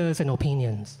ideas and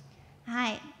opinions. は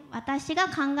い。私が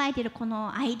考えているこ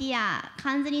のアイディア、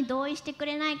完全に同意してく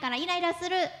れないからイライラす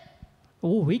る。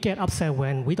Oh, we get upset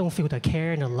when we don't feel the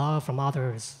care and the love from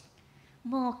others.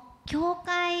 もう教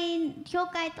会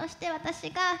として私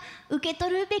が受け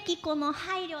取るべきこの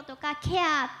配慮とかケ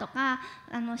アとか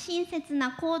親切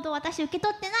な行動を私受け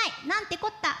取ってない。なんてこ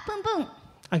った。プンプン。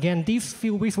Again, these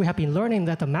few weeks we have been learning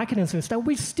that the mechanism is that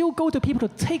we still go to people to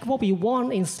take what we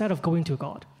want instead of going to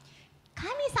God. 神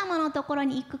様のところ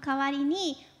に行く代わり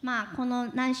に、この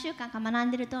何週間か学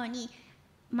んでる通り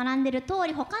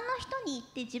他の人に行っ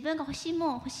て自分が欲しい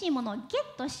ものをゲッ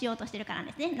トしようとしてるから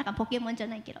ですね。なんかポケモンじゃ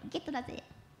ないけど、ゲットだぜ。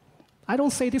I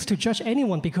don't say this to judge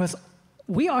anyone because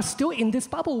we are still in this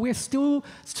bubble. We're still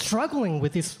struggling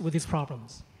with these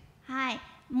problems. はい。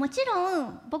もちろ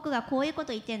ん僕がこういうこ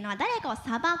とを言ってるのは誰かを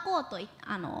裁こうと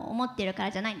思ってるか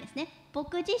らじゃないんですね。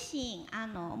僕自身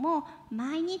もう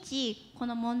毎日こ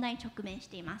の問題に直面し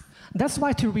ています。That's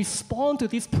why to respond to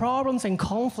these problems and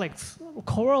conflicts,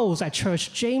 quarrels at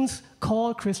church, James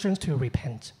called Christians to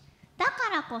repent. だか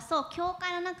らこそ教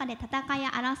会の中で戦い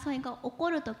や争いが起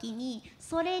こるときに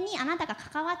それにあなたが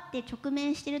関わって直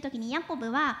面しているときにヤコ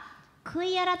ブは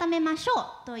悔い改めましょ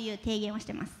うという提言をし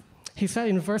ています。He said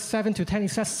in verse 7 to 10, he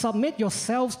says, Submit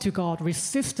yourselves to God,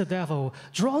 resist the devil,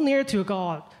 draw near to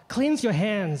God, cleanse your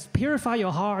hands, purify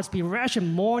your hearts, be rash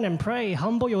and mourn and pray,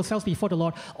 humble yourselves before the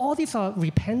Lord. All these are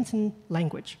repentant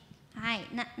language. はい、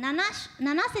7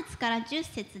節から10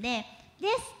節で、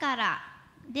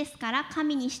ですから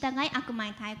神に従い悪魔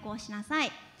に対抗しなさ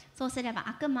い。そうすれば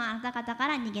悪魔はあなた方か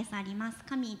ら逃げ去ります。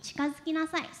神に近づきな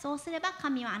さい。そうすれば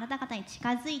神はあなた方に近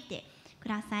づいてく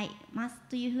ださいます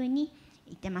というふうに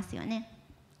言ってますよね。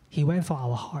He went for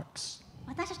our hearts.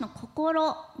 私たちの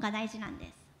心が大事なんで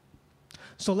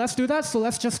す。So let's do that. So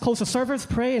let's just close the service,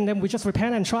 pray, and then we just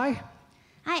repent and try.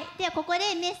 はい。ではここで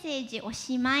メッセージお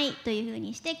しまいというふう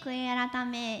にして悔い改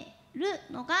める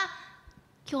のが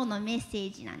今日のメッセ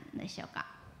ージなんでしょうか。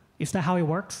Is that how it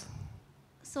works?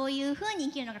 そういうふうに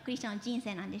生きるのがクリスチャンの人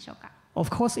生なんでしょうか。Of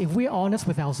course, if we're honest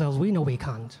with ourselves, we know we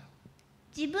can't.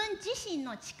 自分自身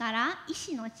の力、意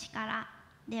志の力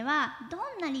ではど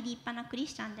んなに立派なクリ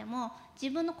スチャンでも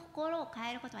自分の心を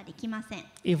変えることはできません。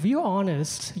If you're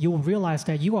honest, you will realize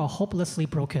that you are hopelessly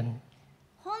broken.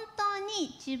 本当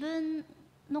に自分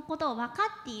のことを分か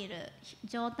っている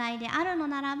状態であるの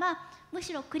ならば、む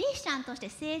しろクリスチャンとして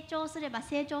成長すれば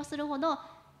成長するほど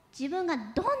自分が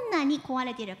どんなに壊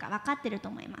れているか分かっていると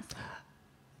思います。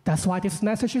That's why this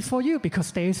message is for you,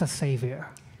 because there is a Savior.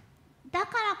 だ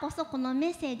からこそこのメ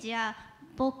ッセージは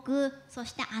僕、そ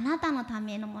してあなたのた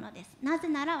めのものです。なぜ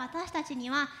なら私たちに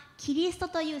はキリスト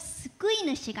という救い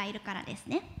主がいるからです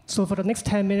ね。So for the next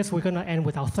 10 minutes, we're going to end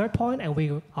with our third point, and we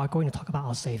are going to talk about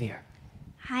our Savior.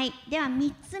 はい、では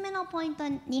3つ目のポイント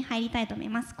に入りたいと思い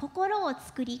ます。心を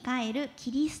作り変える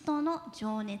キリストの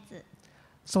情熱。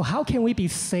So how can we be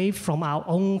saved from our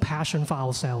own passion for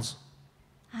ourselves?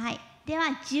 はい、では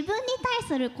自分に対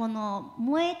するこの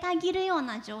燃えたぎるよう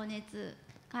な情熱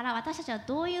から私たちは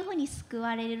どういうふうに救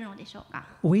われるのでしょうか。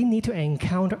 We need to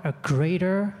encounter a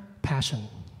greater passion.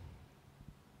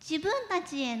 自分た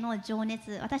ちへの情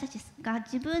熱、私たちが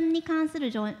自分に対す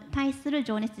る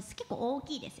情熱って結構大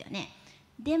きいですよね。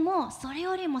でもそれ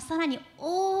よりもさらに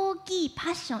大きいパ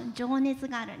ッション、情熱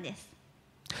があるんです。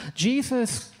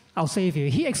 Jesus, our Savior,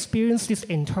 he experienced these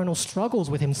internal struggles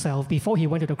with himself before he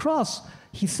went to the cross.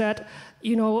 He said,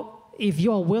 you know, if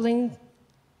you are willing,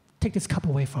 take this cup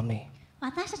away from me.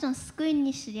 私たちの救い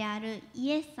主であるイ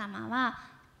エス様は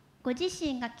ご自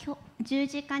身が十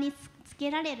字架につけ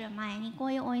られる前にこ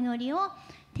ういうお祈りを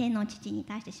天の父に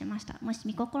対してしました。もし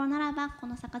御心ならばこ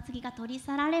の杯が取り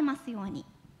去られますように。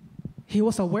He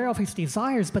was aware of his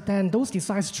desires, but then those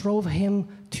desires drove him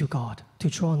to God, to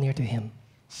draw near to him.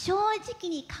 正直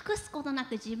に隠すことな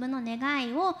く自分の願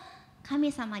いを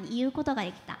神様に言うことが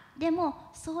できた。でも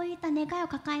そういった願いを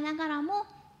抱えながらも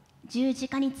十字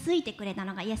架についてくれた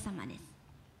のがイエス様です。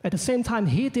At the same time,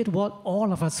 he did what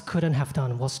all of us couldn't have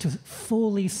done, was to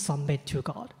fully submit to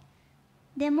God.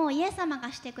 でもイエス様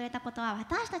がしてくれたことは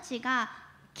私たちが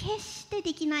決して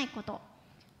できないこと。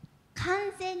完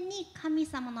全に神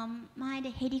様の前で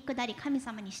へり下り神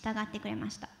様に従ってくれま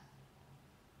した。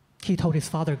He told his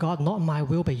father, God, not my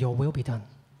will, but your will be done.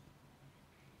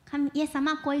 イエス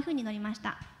様はこういうふうに祈りまし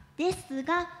た。です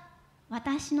が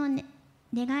私の、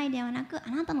願いではなく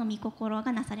あなたの御心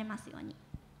がなされますように。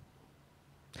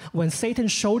When Satan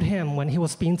showed him, when he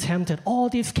was being tempted, all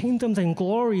these kingdoms and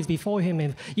glories before him,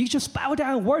 if you just bow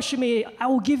down and worship me, I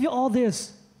will give you all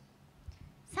this.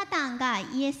 サタンが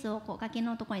イエスを崖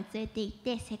のところに連れて行っ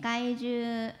て世界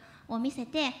中を見せ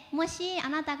て、もしあ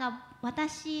なたが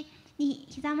私に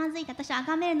ひざまずいて私を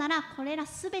崇めるならこれら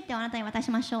すべてをあなたに渡し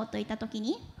ましょうと言ったとき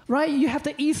に、 Right? You have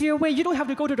the easier way. You don't have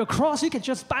to go to the cross. You can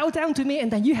just bow down to me,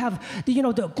 and then you have the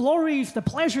glories, the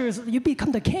pleasures. You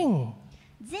become the king.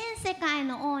 全世界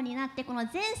の王になってこの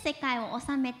全世界を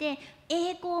治めて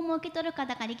栄光も受け取るこ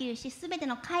とができるし、すべて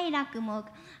の快楽も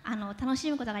楽し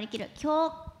むことができる。今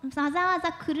日わざわ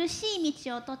ざ苦しい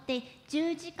道を取って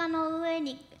十字架の上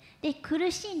にで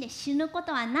苦しんで死ぬこ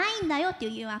とはないんだよとい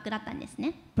う誘惑だったんです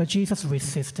ね。 But Jesus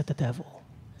resisted the devil.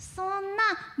 そんな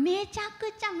めちゃ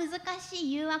くちゃ難し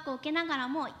い誘惑を受けながら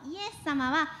もイエス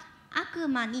様は悪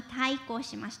魔に対抗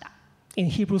しました。In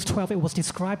Hebrews 12, it was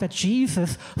described that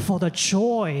Jesus, for the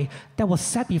joy that was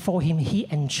set before him, he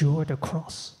endured the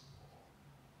cross.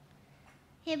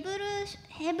 ヘ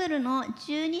ブルの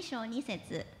12章2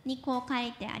節にこう書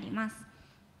いてあります。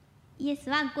イエス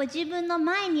はご自分の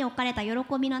前に置かれた喜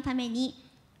びのために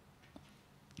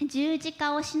十字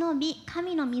架を忍び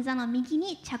神の御座の右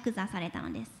に着座された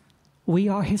のです。 We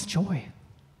are his joy.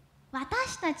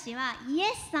 私たちはイエ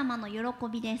ス様の喜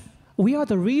びです。 We are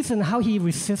the reason how he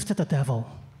resisted the devil.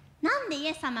 なんでイ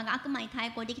エス様が悪魔に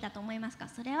対抗できたと思いますか？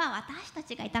それは私た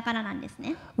ちがいたからなんです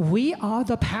ね。 We are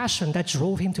the passion that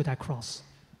drove him to that cross.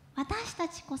 私た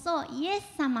ちこそイエ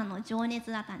ス様の情熱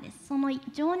だったんです。その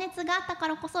情熱があったか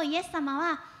らこそイエス様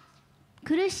は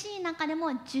苦しい中で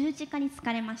も十字架につ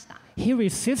かれました。 He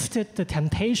resisted the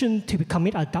temptation to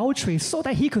commit adultery so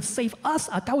that he could save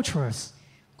us adulterers.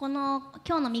 この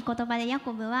今日の御言葉でヤ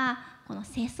コブはこの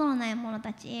節操のない者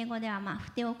たち、英語では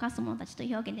不手を犯す者たちと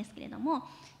いう表現ですけれども、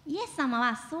イエス様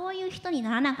はそういう人に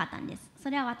ならなかったんです。そ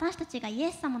れは私たちがイ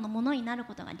エス様のものになる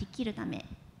ことができるため。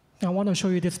 I want to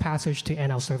show you this passage to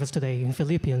end our service today in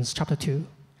Philippians chapter 2.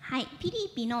 はい、ピ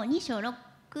リピの2章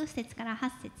6節から8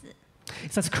節。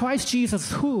 It says, Christ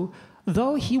Jesus, who,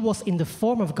 though he was in the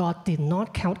form of God, did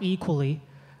not count equality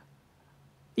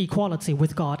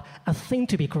with God a thing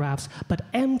to be grasped, but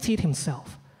emptied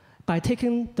himself by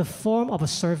taking the form of a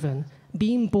servant,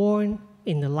 being born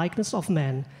in the likeness of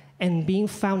man, and being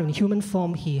found in human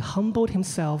form, he humbled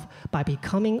himself by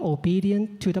becoming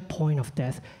obedient to the point of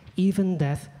death, even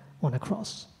death on a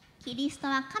cross. キリスト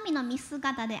は神の見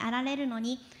姿であられるの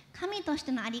に、神とし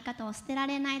ての在り方を捨てら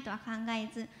れないとは考え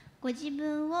ず、ご自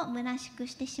分を虚しく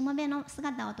してしもべの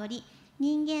姿をとり、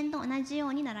人間と同じよ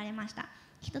うになられました。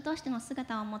人としての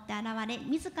姿を持って現れ、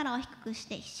自らを低くし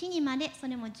て死にまで、そ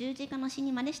れも十字架の死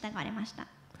にまで従われました。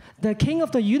The king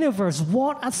of the universe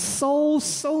wanted us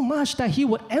so much that he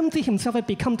would empty himself and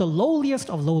become the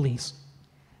lowliest of lowlies.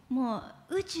 も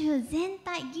う宇宙全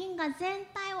体、銀河全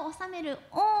体を治める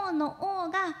王の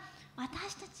王が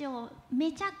私たちを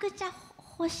めちゃくちゃ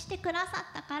欲してくださ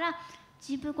ったから、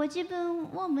ご自分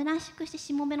を虚しくして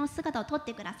しもべの姿を取っ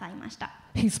てくださいました。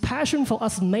 His passion for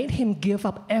us made him give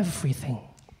up everything.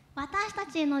 私た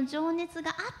ちへの情熱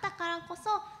があったからこそ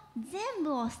全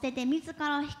部を捨てて自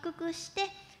らを低くして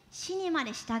死にま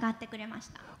で従ってくれまし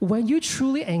た。 When you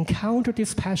truly encounter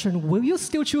this passion, will you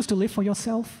still choose to live for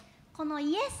yourself? この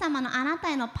イエス様のあなた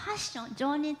へのパッション、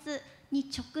情熱に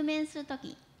直面すると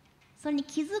き、それに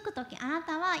気づくとき、あな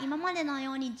たは今までの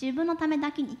ように自分のため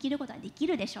だけに生きることができ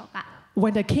るでしょうか？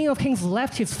 When the King of Kings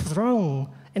left his throne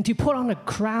and to put on a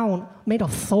crown made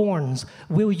of thorns,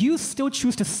 will you still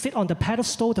choose to sit on the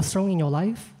pedestal, the throne in your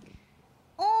life?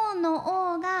 王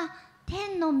の王が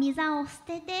天の御座を捨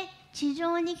てて地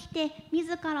上に来て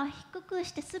自らを低く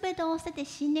して全てを捨てて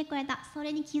死んでくれた。そ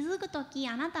れに気づくとき、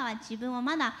あなたは自分を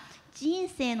まだ人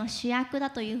生の主役だ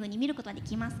というふうに見ることはで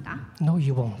きますか？ No,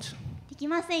 you won't. でき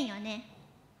ませんよね。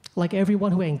 Like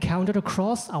everyone who encountered the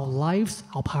cross, our lives,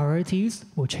 our priorities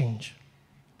will change.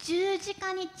 十字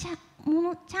架にちゃ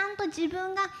んと自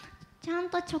分がちゃん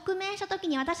と直面したとき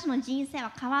に私の人生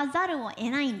は変わらざるを得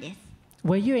ないんです。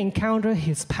 When you encounter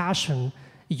his passion,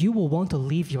 you will want to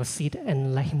leave your seat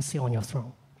and let him sit on your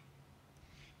throne.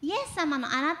 イエス様の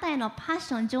あなたへのパッ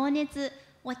ション、情熱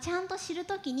をちゃんと知る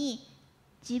ときに、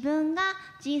自分が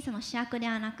人生の主役で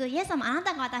はなく、イエス様あな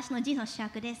たが私の人生の主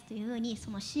役ですというふうに、そ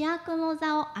の主役の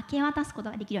座を明け渡すこと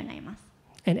ができるようになります。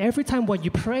 And every time when you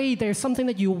pray, there's something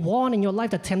that you want in your life,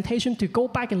 the temptation to go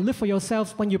back and live for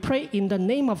yourself. When you pray in the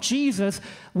name of Jesus,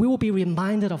 we will be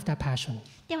reminded of that passion.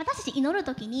 で、私たち祈る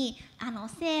ときに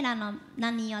聖らの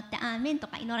名によってアーメンと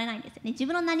か祈れないんですよね。自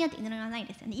分の名によって祈らない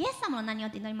ですよね。イエス様の名によ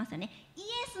って祈りますよね。イエ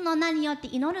スの名によって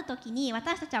祈るときに、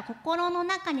私たちは心の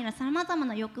中にあるさまざま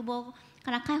な欲望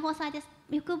から解放されて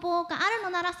欲望があるの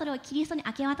ならそれをキリストに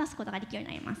明け渡すことができるよ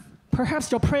うになります。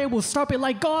Perhaps your prayer will start with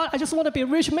like, God, I just want to be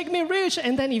rich, make me rich.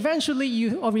 And then eventually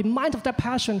you are reminded of that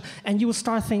passion and you will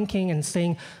start thinking and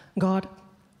saying, God,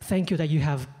 thank you that you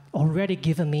have already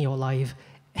given me your life.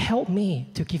 Help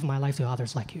me to give my life to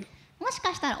others like you. もし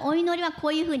かしたらお祈りはこ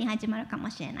ういうふうに始まるかも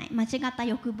しれない。間違った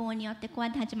欲望によってこう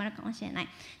やって始まるかもしれない。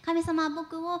神様は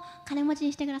僕を金持ち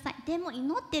にしてください。でも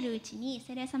祈ってるうちに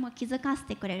聖霊様を気づかせ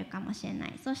てくれるかもしれな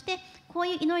い。そしてこう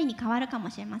いう祈りに変わるかも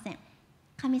しれません。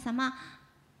神様、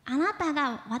あなた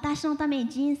が私のために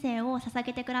人生を捧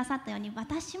げてくださったように、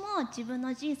私も自分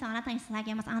の人生をあなたに捧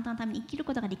げます。あなたのために生きる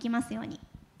ことができますように。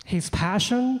His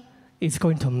passion is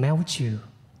going to melt you.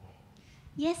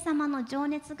 イエス様の情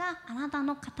熱があなた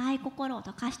の固い心を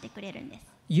溶かしてくれるんです。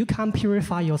You can't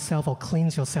purify yourself or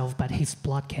cleanse yourself, but His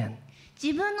blood can.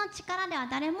 自分の力では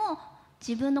誰も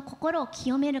自分の心を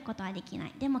清めることはできな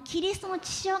い。でもキリストの血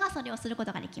潮がそれをするこ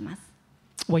とができます。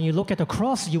When you look at the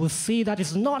cross, you will see that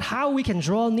it's not how we can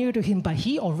draw near to Him, but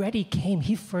He already came.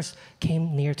 He first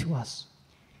came near to us.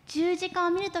 十字架を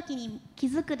見るときに気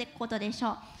づくことでし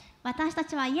ょう。私た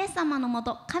ちはイエス様のも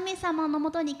と、神様の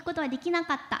もとに行くことはできな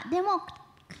かった。でも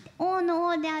王の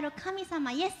王である神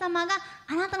様、イエス様が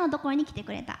あなたのところに来て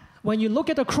くれた。When you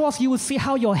look at the cross, you will see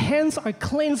how your hands are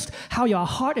cleansed, how your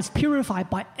heart is purified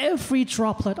by every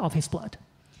droplet of His blood.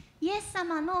 イエス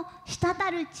様の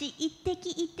滴る血一滴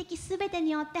一滴すべて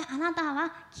によってあなた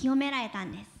は清められた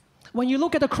んです。When you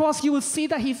look at the cross, you will see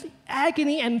that His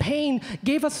agony and pain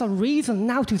gave us a reason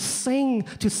now to sing,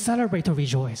 to celebrate, to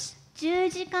rejoice. 十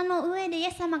字架の上でイ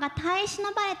エス様が耐え忍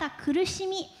ばれた苦し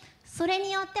み、それ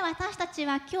によって私たち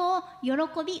は今日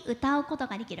喜び歌うこと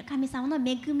ができる。神様の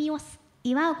恵みを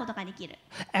祝うことができる。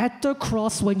At the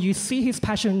cross, when you see His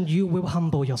passion, you will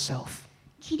humble yourself.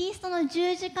 キリストの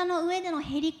十字架の上での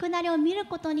へりくだりを見る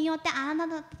ことによってあな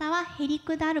たはへり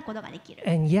くだることができる。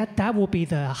And yet that will be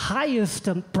the highest,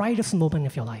 the brightest moment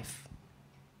of your life.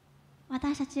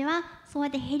 私たちはそうや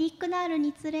ってへりくだる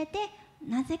につれて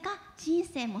なぜか人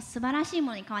生も素晴らしい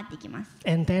ものに変わっていきます。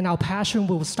And then our passion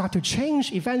will start to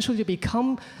change, eventually to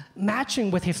become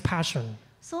matching with His passion.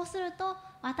 そうすると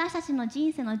私たちの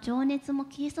人生の情熱も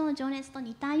キリストの情熱と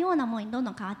似たようなものにどん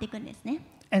どん変わっていくんですね。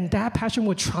And that passion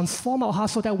will transform our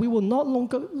hearts so that we will no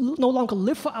longer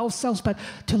live for ourselves, but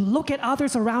to look at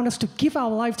others around us, to give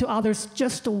our life to others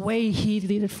just the way He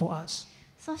did it for us.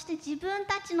 そして自分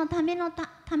たちのためで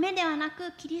はな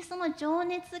く、キリストの情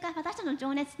熱が私たちの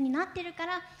情熱になっているか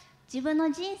ら、自分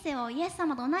の人生をイエス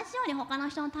様と同じように他の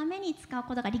人のために使う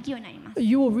ことができるようになります。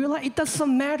You will realize it doesn't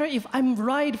matter if I'm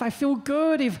right, if I feel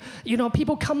good, if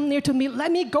people come near to me, let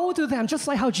me go to them, just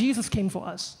like how Jesus came for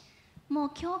us. も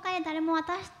う教会で誰も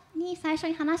私に最初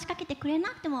に話しかけてくれな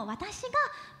くても、私が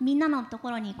みんなのと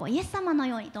ころにイエス様の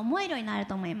ようにと思えるようになる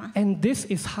と思います。And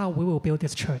this is how we will build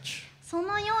this church. そ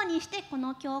のようにしてこ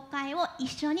の教会を一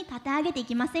緒に立て上げてい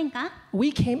きませんか？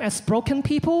 We came as broken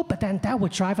people, but then that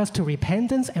would drive us to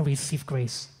repentance and receive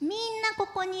grace. みんなこ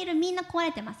こにいる、みんな壊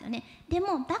れてますよね。で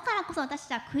もだからこそ私た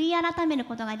ちは悔い改める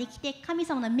ことができて、神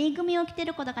様の恵みを受けてい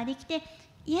ることができて、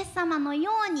イエス様のよ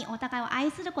うにお互いを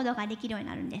愛することができるように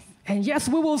なるんです。And yes,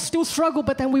 we will still struggle,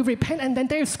 but then we repent, and then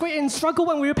there is grace, and struggle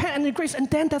when we repent, and then grace, and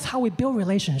then that's how we build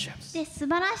relationships. で、素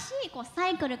晴らしいサ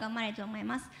イクルが生まれると思い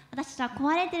ます。私たちは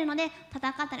壊れているので戦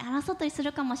ったり争ったりす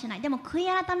るかもしれない。でも悔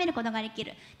い改めることができ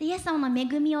る。で、イエス様の恵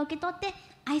みを受け取って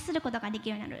愛することができ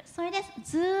るようになる。それで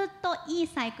ずっといい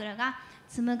サイクルが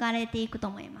紡がれていくと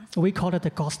思います。We call it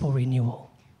the gospel renewal.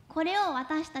 これを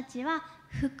私たちは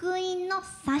福音の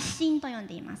刷新と呼ん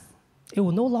でいます。It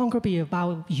will no longer be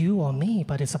about you or me,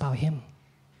 but it's about Him.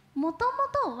 もとも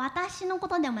と私のこ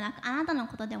とでもなく、あなたの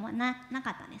ことでもな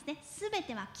かったんですね。すべ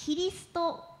てはキリス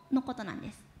トのことなんで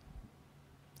す。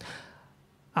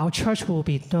Our church will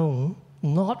be known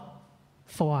not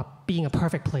for being a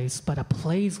perfect place, but a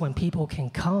place when people can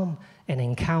come and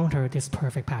encounter this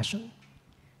perfect passion.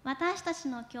 私たち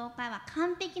の教会は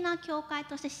完璧な教会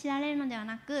として知られるのでは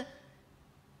なく、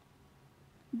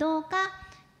どうか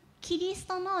キリス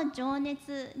トの情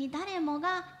熱に誰も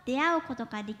が出会うこと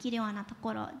ができるようなと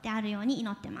ころであるように祈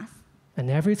っています。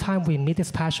And every time we meet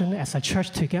this passion as a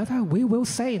church together, we will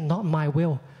say, not my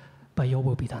will, but your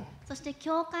will be done. そして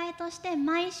教会として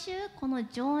毎週この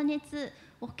情熱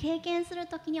を経験する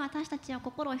ときに私たちは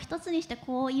心を一つにして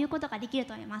こう言うことができる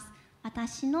と思います。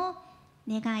私の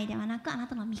願いではなくあな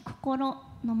たの御心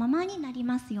のままになり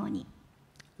ますように。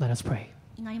Let us pray.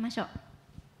 祈りましょう。